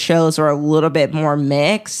showcases or shows were a little bit more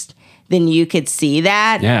mixed, then you could see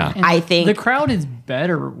that. Yeah. And I think the crowd is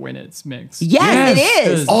better when it's mixed. yes, it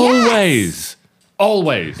is. Always.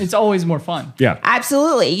 Always. It's always more fun. Yeah.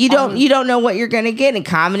 Absolutely. You don't know what you're going to get, and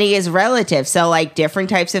comedy is relative. So like different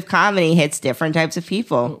types of comedy hits different types of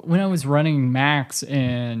people. When I was running Max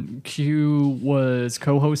and Q was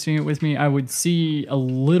co-hosting it with me, I would see a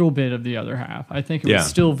little bit of the other half. I think it was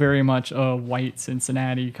still very much a white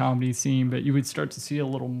Cincinnati comedy scene, but you would start to see a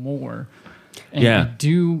little more. And I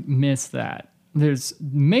do miss that. There's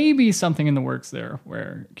maybe something in the works there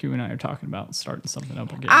where Q and I are talking about starting something up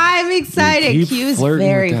again. I'm excited. Keep Q's flirting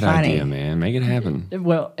very with that funny. idea, man. Make it happen.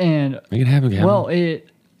 Well, and Make it happen, Gavin. well,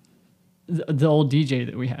 the old DJ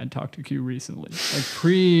that we had talked to Q recently, like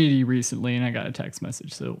pretty recently, and I got a text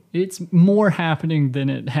message. So it's more happening than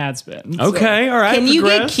it has been. So Okay, all right. Can you get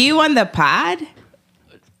progress. Q on the pod?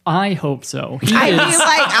 I hope so. He I is- mean,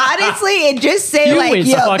 like, honestly, and just say, Q like, is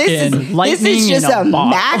yo, this fucking is lightning just in a a bottle.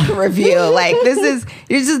 Mac review. Like, this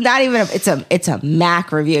is not even it's a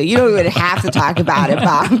Mac review. You don't even have to talk about it,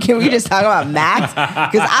 Bob. Can we just talk about Macs?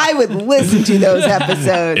 Because I would listen to those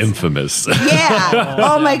episodes. Infamous. Yeah.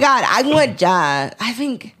 Oh my God. I want. I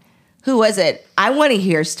think. Who was it? I want to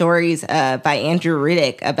hear stories by Andrew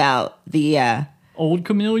Riddick about the. Old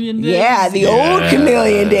Chameleon days. Yeah, the old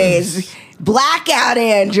chameleon days. Blackout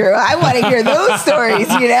Andrew. I want to hear those stories,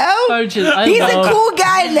 you know? He's a cool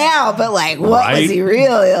guy now, but like, what was he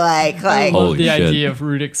really like? Like, I love Holy the shit. idea of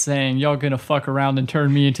Rudick saying, y'all gonna fuck around and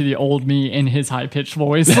turn me into the old me in his high-pitched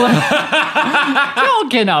voice. Y'all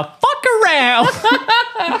gonna fuck around.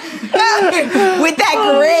 with that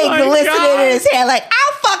Greg my listening God. in his hand, like,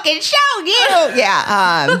 I'll fucking show you.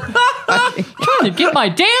 Yeah. Trying to get my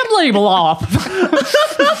damn label off.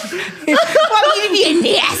 Well, you be a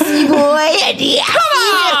nasty boy. A nasty.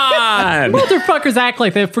 on. Motherfuckers act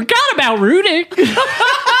like they forgot about Rudick.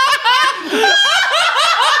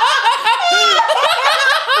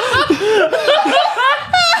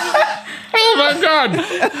 Oh my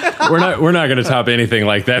God. We're not going to top anything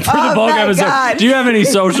like that for the Oh bulk my episode. God. Do you have any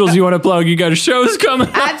socials you want to plug? You got shows coming?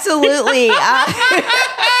 Absolutely.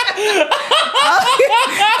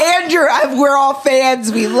 Andrew, we're all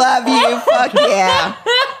fans. We love you. Fuck yeah.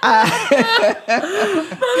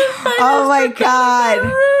 Oh my God.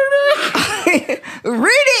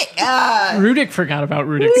 Rudik. Rudik forgot about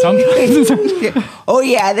Rudik sometimes. Oh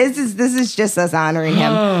yeah, this is just us honoring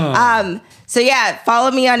him. So yeah,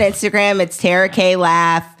 follow me on Instagram. It's Tara K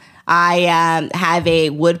Laugh. I have a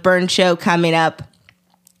Woodburn show coming up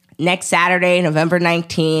next Saturday, November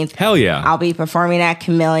 19th. Hell yeah. I'll be performing at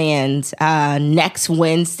Chameleons next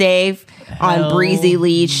Wednesday on Breezy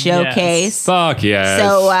Lee's showcase. Fuck yes.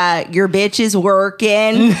 So your bitch is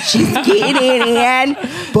working. She's getting in.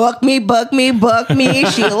 Book me.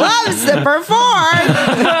 She loves to perform.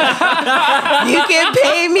 You can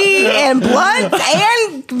pay me in blunts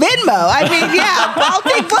and Venmo. I mean, yeah, I'll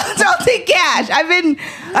take blunts, I'll take cash. I've been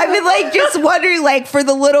like just wondering, like, for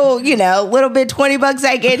the little bit $20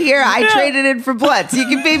 I get here, I traded it for blunts. You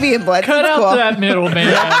can pay me in blunts. Cut it's out cool. that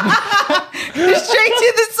middleman. Straight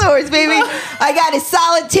to the source, baby. I got a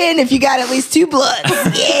solid 10 if you got at least 2 blunts.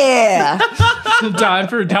 Yeah. Dime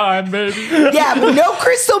for dime, baby. Yeah, but no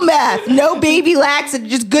crystal meth, no baby lax, and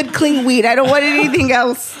just good clean weed. I don't want anything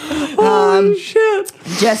else. Shit.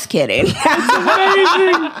 Just kidding.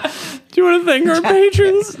 Amazing. Do you want to thank our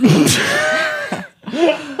patrons?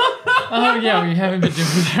 Oh, yeah, we haven't been doing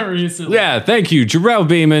that recently. Yeah, thank you. Jarrell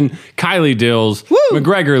Beeman, Kylie Dills, Woo.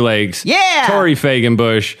 McGregor Lakes, Yeah. Tori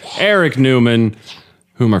Fagenbush, Eric Newman.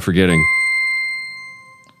 Who am I forgetting?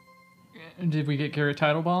 Did we get Garrett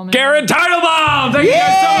Teitelbaum? Garrett Teitelbaum! Thank you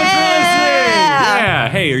guys so much for listening! Yeah. Yeah.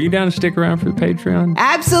 Hey, are you down to stick around for the Patreon?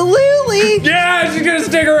 Absolutely. Yeah, she's gonna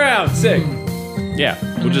stick around. Sick. Yeah,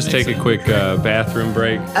 we'll just take a quick bathroom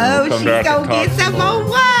break. Oh, We'll come she's back and gonna get talk some more.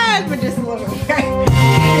 more wine for just a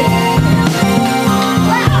little.